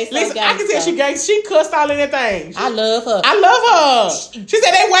gangster. Listen, I can tell she gangster. She cussed all in that thing. I love her. She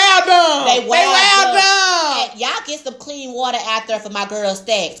said they wild dumb. They wild dumb. Y'all get some clean water out there for my girl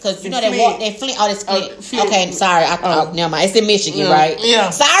Stacks. Because you know they Flint. Oh, this Flint. Okay, sorry. Never mind. It's in Michigan, right?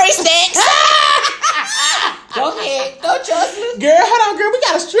 Yeah. Sorry, Stacks. Go ahead. Go, Jocelyn. Girl, hold on, girl. We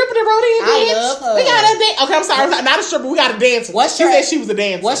got a stripper that wrote in, bitch. I love her. We got a dance. Okay, I'm sorry. Not a stripper. We got a dancer. She said she was a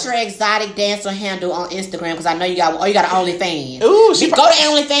dancer. What's your exotic dancer handle on Instagram? Because I know you got one. Oh, you got an OnlyFans. Ooh, go to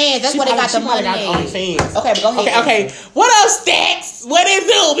OnlyFans. That's where they got the money. OnlyFans. Okay, but go ahead. Okay. What up, Stacks? What it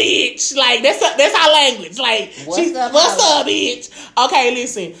do, bitch? Like, that's our language. Like, what's up, bitch? Okay,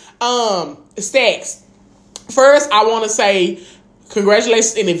 listen. Stacks. First, I want to say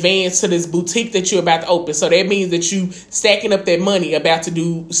congratulations in advance to this boutique that you're about to open. So that means that you stacking up that money, about to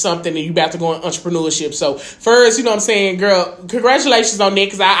do something, and you about to go in entrepreneurship. So first, you know what I'm saying, girl, congratulations on that,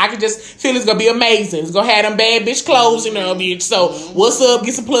 because I can just feel it's going to be amazing. It's going to have them bad bitch clothes, bitch. So what's up?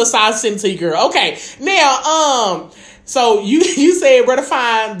 Get some plus size sent to you, girl. Okay. Now, so you said where to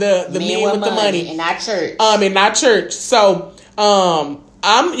find the men with the money. In our church. In our church. So,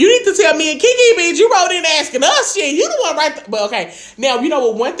 you need to tell me and Kiki, bitch, you wrote in asking us shit. You the one right there. But okay. Now, you know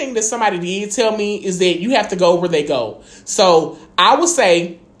what? One thing that somebody did tell me is that you have to go where they go. So I would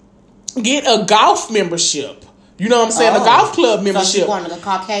say get a golf membership. You know what I'm saying? A golf club membership. So one of the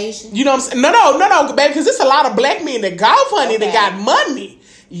Caucasian? You know what I'm saying? No, baby, because there's a lot of black men that golf, honey, that got money.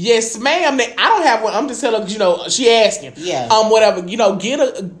 Yes, ma'am. I don't have one. I'm just telling her, she asking. Yeah. Whatever. Get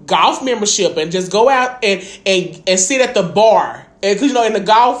a golf membership and just go out and sit at the bar. Because, in the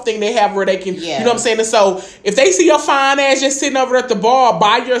golf thing they have where they can, you know what I'm saying? And so, if they see your fine ass just sitting over at the bar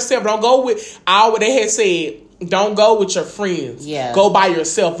by yourself, don't go with, they had said, don't go with your friends. Yeah. Go by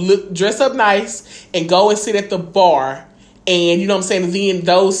yourself. Dress up nice and go and sit at the bar. And, you know what I'm saying? And then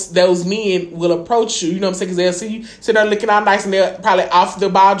those men will approach you, you know what I'm saying? Because they'll see you sitting there looking all nice and they'll probably offer the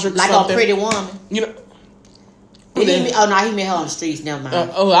bar drink or something. Like a Pretty Woman. He meant her on the streets. Never mind.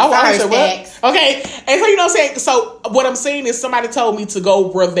 I said what? Okay, and so you know what I'm saying. So what I'm saying is somebody told me to go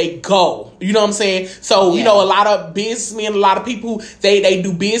where they go. You know what I'm saying. So a lot of businessmen, a lot of people, they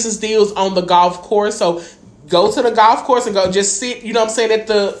do business deals on the golf course. So go to the golf course and go just sit. You know what I'm saying, at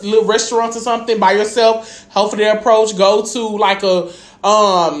the little restaurants or something by yourself. Hopefully they approach. Go to like a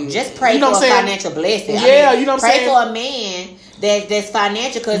just pray for a financial blessing. Yeah, you know what I'm saying. Pray for a man that's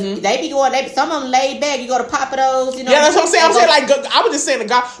financial, because they be going. Some of them laid back. You go to Papados, Yeah, that's what I'm saying. I'm saying like I was just saying the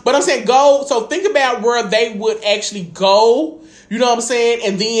guy, but I'm saying go. So think about where they would actually go. You know what I'm saying,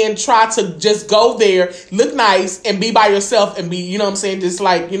 and then try to just go there, look nice, and be by yourself, and be, you know what I'm saying, just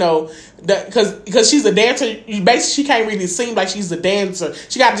like, because she's a dancer. Basically, she can't really seem like she's a dancer.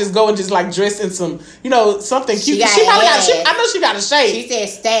 She got to just go and just like dress in some, something cute. She probably got. I know she got a shape. She said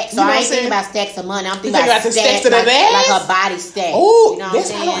stacks, so I ain't thinking about stacks of money. I'm thinking about the stacks of the ass, like her body stack. Oh,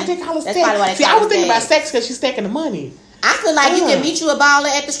 that's why they call it stacks. See, I was thinking about stacks because she's stacking the money. I feel like you can meet you a baller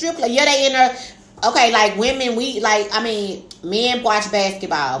at the strip club. Yeah, they in her. Okay, like women, men watch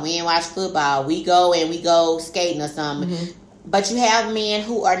basketball, men watch football. We go skating or something. Mm-hmm. But you have men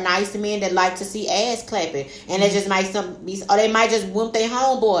who are nice men that like to see ass clapping, and they just might or they might just whoop their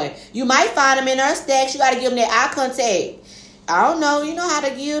homeboy. You might find them in her stacks. You got to give them that eye contact. I don't know. You know how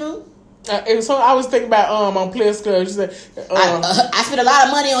to give them. So I was thinking about on Players Club. She said, I spent a lot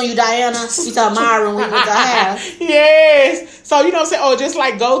of money on you, Diana. She told Myra when we went to her house. Yes. So you know what I'm saying? Oh, just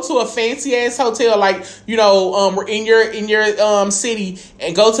like go to a fancy ass hotel, like we're in your city,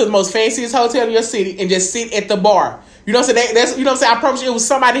 and go to the most fanciest hotel in your city and just sit at the bar. You know what I'm saying? That's you know what I'm saying? I promise you, it was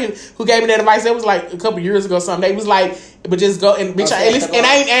somebody who gave me that advice. That was like a couple years ago or something. They was like, but just go and bitch. I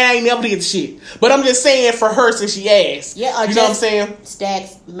ain't never did the shit. But I'm just saying for her since she asked. Yeah, you know what I'm saying?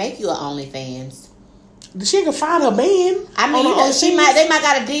 Stacks, make you an OnlyFans. She can find her man. I mean, they might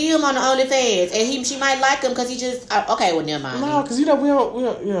got a DM on the OnlyFans, and she might like him because he just okay. Well, never mind. No, because we don't.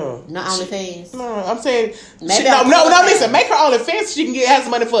 No OnlyFans. No, I'm saying maybe listen. Make her OnlyFans so she can have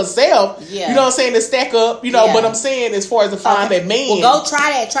some money for herself. Yeah, you know what I'm saying, to stack up. Yeah. But I'm saying as far as to find that man. Well, go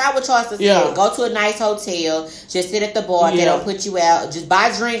try that. Try what Charles said. Yeah. Go to a nice hotel. Just sit at the bar. Yeah. They don't put you out. Just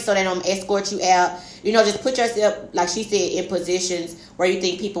buy drinks so they don't escort you out. Just put yourself, like she said, in positions where you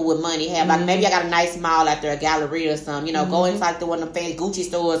think people with money have. Like, maybe I got a nice mall after a gallery or something. Go into like the one of the fancy Gucci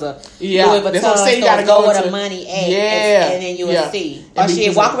stores or Louis Vuitton that's what I'm saying. You gotta go where the money at. And then you will see. Or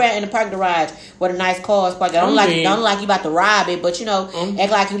shit, walk around in the parking garage with a nice car parked. Don't like you about to rob it, but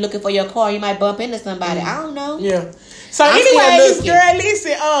act like you looking for your car. You might bump into somebody. I don't know. Yeah. So anyways, girl,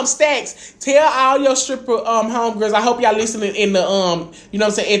 listen, Stacks, tell all your stripper homegirls. I hope y'all listening in the you know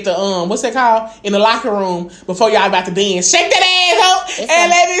what I'm saying, at the what's that called? In the locker room before y'all about to dance. Shake that ass, ho,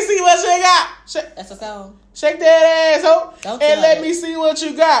 and let me see what you got. That's a song. Shake that ass, ho, and let me see what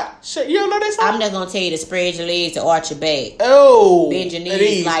you got. You don't know that song? I'm just gonna tell you to spread your legs to arch your back. Oh, bend your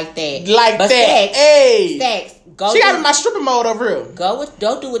knees like that. But Stacks, hey, Stacks. She got in my stripper mode over here.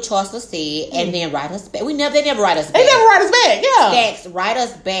 Don't do what Charles said, and then write us back. They never write us back. They never write us back. Yeah. Stacks, write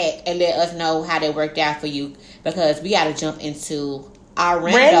us back and let us know how that worked out for you, because we got to jump into our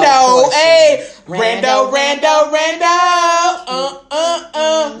rando. Hey, rando.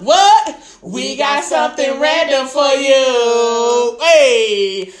 What? We got something random for you.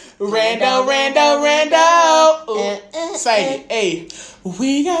 Hey, rando. Say it. Hey.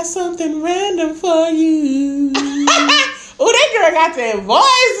 We got something random for you. Oh, that girl got that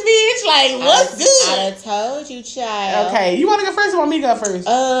voice, bitch. Like, what's good? I told you, child. Okay, you want to go first or want me to go first?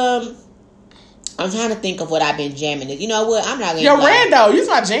 I'm trying to think of what I've been jamming. You know what? I'm not gonna. Your rando. Use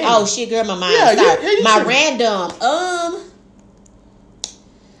my jam. Oh shit, girl, my mind. Yeah, sorry. My random.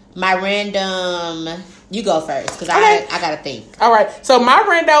 My random. You go first, because I gotta think. All right. So my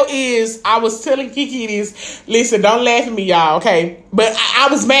rando is, I was telling Kiki this. Listen, don't laugh at me, y'all, okay? But I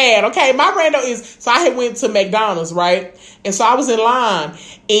was mad, okay? My rando is, so I had went to McDonald's, right? And so I was in line,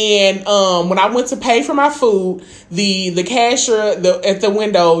 and when I went to pay for my food, the cashier at the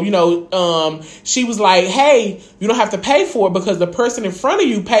window, she was like, "Hey, you don't have to pay for it because the person in front of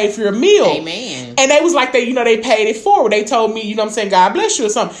you paid for your meal." Amen. And they was like, they paid it forward. They told me, God bless you or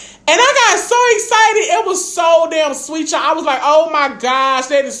something. And I got so excited. It was so damn sweet, y'all. I was like, oh my gosh,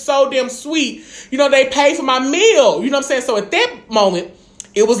 that is so damn sweet. They paid for my meal. You know what I'm saying? So at that moment,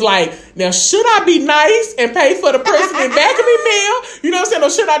 it was like, now should I be nice and pay for the person in back of me meal? You know what I'm saying? Or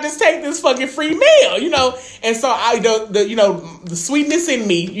should I just take this fucking free meal? And so the sweetness in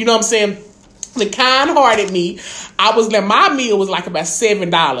me, you know what I'm saying? The kind-hearted me, I was like, my meal was like about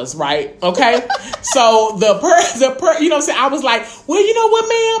 $7, right? Okay, so the you know what I'm saying? I was like, well, you know what,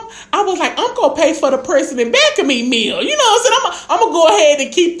 ma'am? I was like, I'm gonna pay for the person in back of me meal. You know what I'm saying? I'm gonna go ahead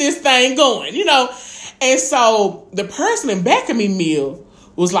and keep this thing going. And so the person in back of me meal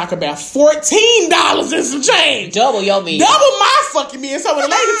was like about $14 and some change. Double your meal. Double my fucking meal. So when the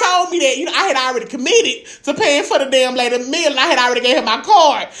lady told me that, I had already committed to paying for the damn lady meal, and I had already gave her my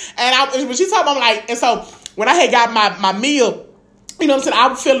card. And when she told me, I'm like, and so when I had got my meal, you know what I'm saying, I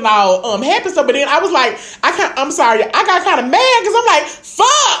was feeling all happy and stuff, but then I was like, I'm sorry, I got kind of mad because I'm like,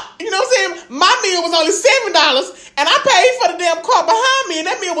 fuck, you know what I'm saying? My meal was only $7 and I paid for the damn car behind me, and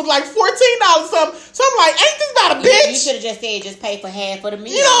that meal was like $14 something. So I'm like, ain't this about a bitch? You should have just said, just pay for half of the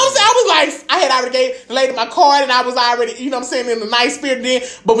meal. You know what I'm saying? I was like, I had already gave the lady my card, and I was already, you know what I'm saying, in a nice spirit then.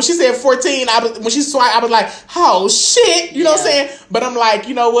 But when she said 14, when she swiped, I was like, oh shit, you know what I'm saying? But I'm like,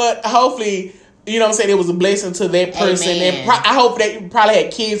 you know what? Hopefully, you know what I'm saying, it was a blessing to that person. Amen. And I hope that you probably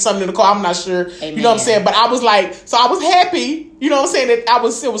had kids, something in the car. I'm not sure. Amen. You know what I'm saying? But I was like, so I was happy. You know what I'm saying? That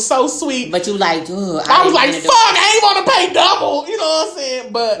it was so sweet. But you like, I was like, fuck, I ain't want to pay double. You know what I'm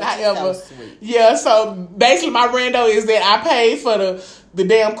saying? But however, so yeah. So basically, my rando is that I paid for the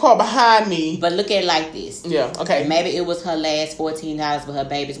damn car behind me. But look at it like this. Yeah, okay. Maybe it was her last $14, but her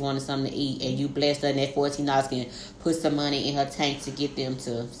babies wanted something to eat, and you blessed her, and that $14 can put some money in her tank to get them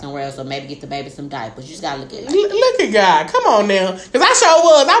to somewhere else, or maybe get the baby some diapers. You just gotta look at it like that. Look at God. Come on now. Because I sure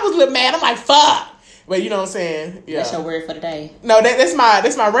was. I was a little mad. I'm like, fuck. But you know what I'm saying? Yeah. That's your word for the day. No, that's my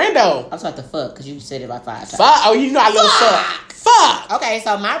rando. I was about to fuck because you said it like 5 times. Fuck. Oh, you know I love fuck. Fuck. Okay,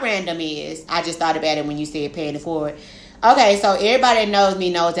 so my random is, I just thought about it when you said paying it forward. Okay, so everybody that knows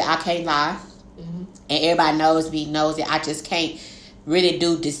me knows that I can't lie. Mm-hmm. And everybody knows me knows that I just can't really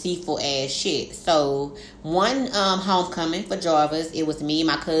do deceitful ass shit. So one homecoming for Jarvis, it was me,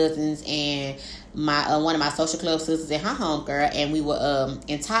 my cousins, and my one of my social club sisters and her homegirl, and we were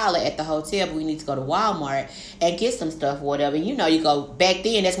in Tyler at the hotel, but we need to go to Walmart and get some stuff or whatever. You know, you go back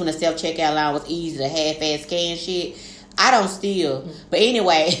then, that's when the self-checkout line was easy to half-ass scan shit. I don't steal. But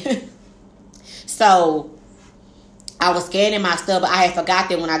anyway, so I was scanning my stuff, but I had forgot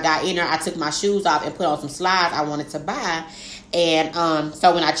that when I got in there, I took my shoes off and put on some slides I wanted to buy. And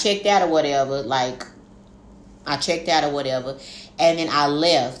so when I checked out or whatever, and then I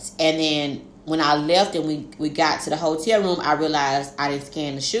left. And then when I left and we got to the hotel room, I realized I didn't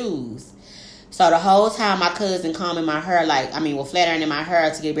scan the shoes. So the whole time my cousin combing my hair, flat ironing my hair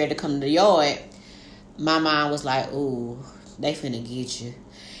to get ready to come to the yard, my mind was like, ooh, they finna get you.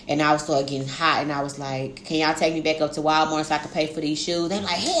 And I was started getting hot, and I was like, can y'all take me back up to Walmart so I can pay for these shoes? They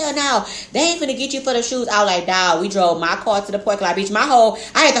like, hell no, they ain't finna get you for the shoes. I was like, dawg, we drove my car to the parking lot, bitch.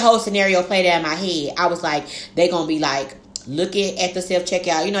 I had the whole scenario played out in my head. I was like, they gonna be like, looking at the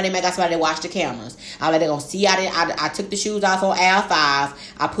self-checkout. You know, they may got somebody that watch the cameras. I was like, they're gonna see I took the shoes off on aisle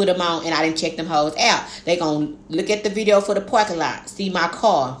 5. I put them on, and I didn't check them hoes out. They gonna look at the video for the parking lot, see my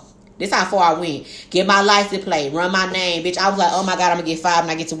car. This how far I went. Get my license plate, run my name, bitch. I was like, oh my God, I'm gonna get fired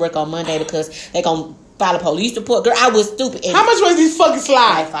when I get to work on Monday because they gonna file a police report. Girl, I was stupid. And how much was these fucking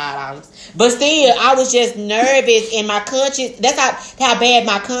slides? Like $5. But still, I was just nervous, and my conscience, that's how bad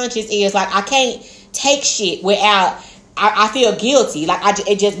my conscience is. Like, I can't take shit without, I feel guilty. Like,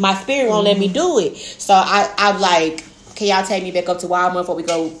 my spirit won't let me do it. So I'm like, can y'all take me back up to Walmart before we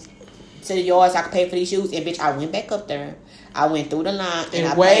go to the yard so I can pay for these shoes? And bitch, I went back up there. I went through the line and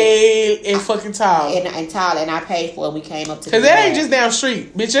I paid. In fucking Tyler. In Tyler, and I paid for it. We came up to because that ain't just down the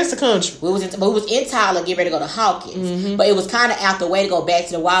street, bitch. That's the country. We was in Tyler, getting ready to go to Hawkins, mm-hmm. But it was kind of out the way to go back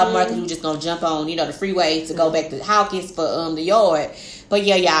to the Walmart because we were just gonna jump on, the freeway to go back to Hawkins for the yard. But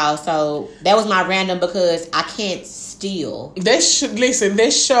yeah, y'all. So that was my random because I can't steal. Listen,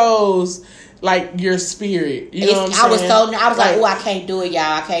 this shows like your spirit. You know what I'm saying? I was like, oh, I can't do it, y'all.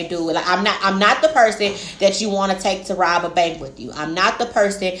 I can't do it. Like, I'm not the person that you want to take to rob a bank with you. I'm not the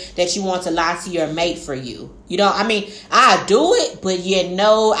person that you want to lie to your mate for you. You know, I mean, I do it, but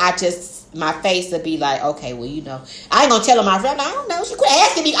my face would be like, okay, well, I ain't gonna tell her my friend. I don't know. She quit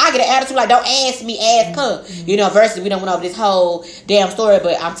asking me. I get an attitude like, don't ask me, ask her. Mm-hmm. Versus we done went over this whole damn story.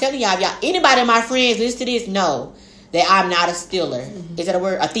 But I'm telling y'all, anybody of my friends listen to this, know that I'm not a stealer. Mm-hmm. Is that a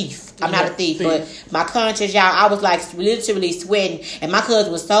word? A thief. I'm not a thief. But my conscience, y'all, I was like literally sweating. And my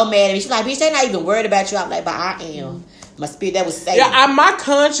cousin was so mad at me. She's like, bitch, they not even worried about you. I'm like, but I am. Mm-hmm. My spirit, that was safe. Yeah, my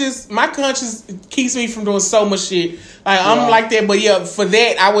conscience keeps me from doing so much shit. Like, yeah. I'm like that, but yeah, for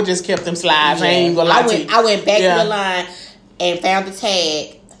that, I would just kept them slides. Yeah. I ain't gonna lie to you. I went back to the line and found the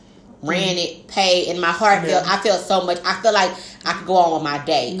tag, ran it, paid, and my heart I felt so much. I feel like I could go on with my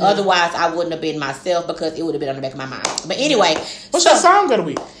day. Yeah. Otherwise, I wouldn't have been myself because it would have been on the back of my mind. But anyway. What's your song of the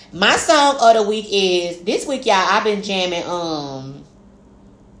week? My song of the week is, this week, y'all, I've been jamming,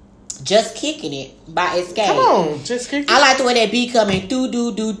 Just Kicking It by Xscape. Come on, Just Kicking It. I like the way that beat coming. Do,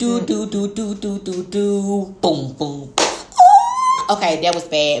 do, do, do, do, do, do, do, do, do. Boom, boom. Okay, that was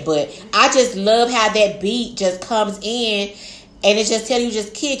bad. But I just love how that beat just comes in. And it just tell you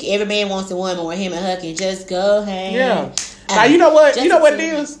just kick. Every man wants a woman where him and her can just go hang. Yeah. Now, you know what? You know what it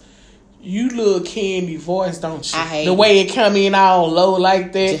is? You little Candy voice, don't you? I hate the way it come in all low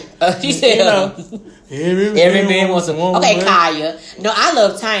like that. You said, every man wants a woman. Okay, Kaya. No, I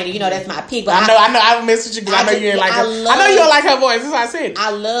love Tiny. That's my pick. But I mess with you because I know you ain't like her. I know you don't like her voice. That's why I said. I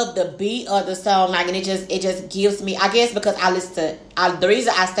love the beat of the song, and it just gives me. I guess because I listen to. The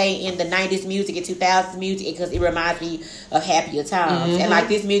reason I stay in the 90s music and 2000s music is because it reminds me of happier times. Mm-hmm. And like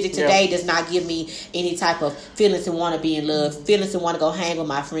this music today does not give me any type of feelings to want to be in love, feelings to want to go hang with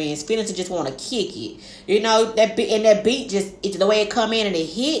my friends, feelings to just want to kick it. That beat, and that beat just, it's the way it come in and it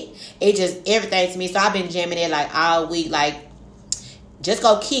hit, it just everything to me. So I've been jamming it like all week, like just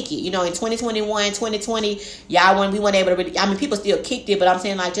go kick it. In 2021, 2020, y'all, we weren't able to really, people still kicked it, but I'm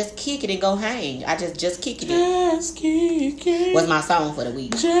saying like just kick it and go hang. I just kick it. Just kick it. What's my song for the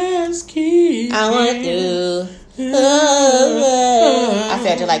week? Just kick it. I want to. I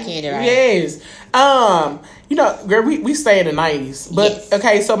said just like Candy, right? Yes. Girl, we stay in the 90s. But yes.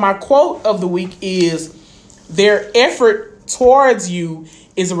 Okay, so my quote of the week is, their effort towards you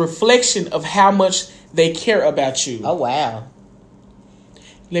is a reflection of how much they care about you. Oh, wow.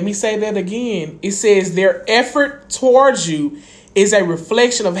 Let me say that again. It says their effort towards you is a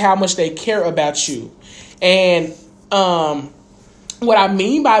reflection of how much they care about you. And what I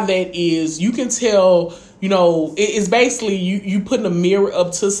mean by that is you can tell, it's basically you putting a mirror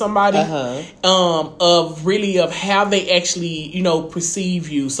up to somebody of how they actually, perceive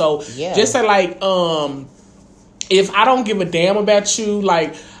you. So just say like, if I don't give a damn about you,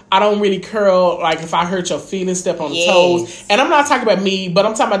 like, I don't really curl, like, if I hurt your feelings, step on the toes. And I'm not talking about me, but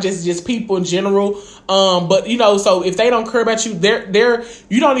I'm talking about just people in general. But, so if they don't care about you,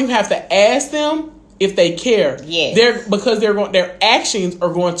 you don't even have to ask them if they care. Because their actions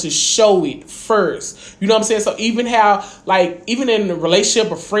are going to show it first. You know what I'm saying? So even in a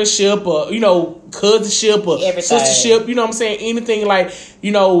relationship or friendship or, cousinship or sistership, you know what I'm saying? Anything like,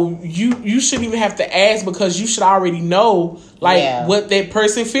 you shouldn't even have to ask, because you should already know what that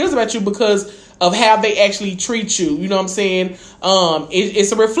person feels about you because of how they actually treat you. You know what I'm saying?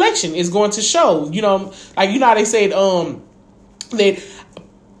 It's a reflection. It's going to show, how they said, that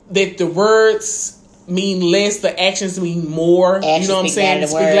the words mean less, the actions mean more. Actions, you know what I'm saying?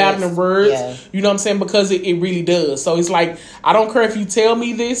 Speak louder than words. Yeah. You know what I'm saying? Because it really does. So it's like, I don't care if you tell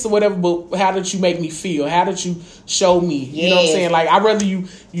me this or whatever, but how did you make me feel? How did you show me? You know what I'm saying? Like, I'd rather you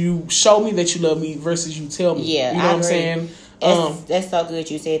show me that you love me versus you tell me. Yeah, you know what I'm saying? That's so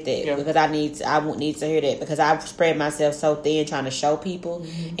good you said that, because I won't need to hear that, because I've spread myself so thin trying to show people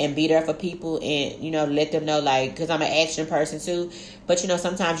and be there for people and, let them know, like, because I'm an action person too. But,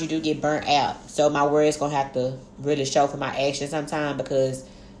 sometimes you do get burnt out. So my words going to have to really show for my actions sometimes, because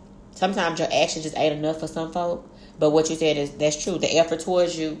sometimes your action just ain't enough for some folk. But what you said that's true. The effort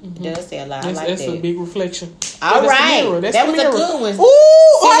towards you does say a lot. I like that. That's a big reflection. All right. That was a good one.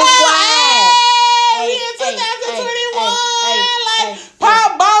 Ooh,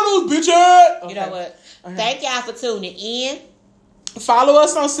 pop bottles, bitch. You know what? Thank y'all for tuning in. Follow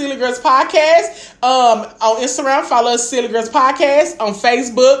us on Silly Girls Podcast. On Instagram, follow us Silly Girls Podcast. On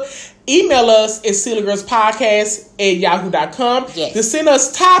Facebook, email us at sillygirlspodcast@yahoo.com. Yes. To send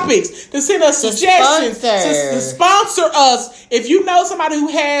us topics, to send us suggestions, to sponsor us. If you know somebody who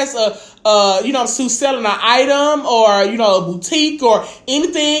has who's selling an item or, a boutique or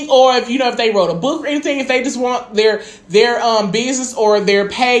anything, or if they wrote a book or anything, if they just want their business or their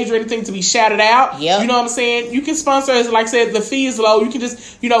page or anything to be shouted out, you know what I'm saying? You can sponsor us. Like I said, the fee is low. You can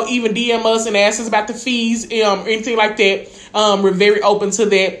just, even DM us and ask us about the fees, or anything like that. We're very open to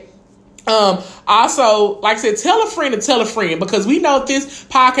that. Also, like I said, tell a friend to tell a friend, because we know this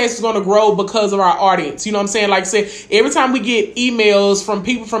podcast is going to grow because of our audience. You know what I'm saying? Like I said, every time we get emails from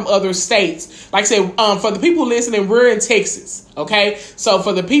people from other states, like I said, for the people listening, we're in Texas. Okay. So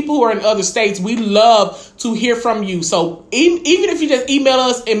for the people who are in other states, we love to hear from you. So even if you just email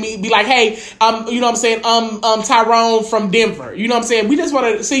us and be like, hey, you know what I'm saying? Tyrone from Denver. You know what I'm saying? We just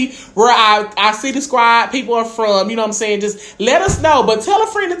want to see where our City Squad people are from. You know what I'm saying? Just let us know, but tell a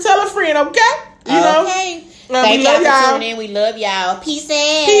friend to tell a friend. Okay. You know? Thank y'all for tuning in. We love y'all. Peace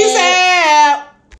out. Peace out.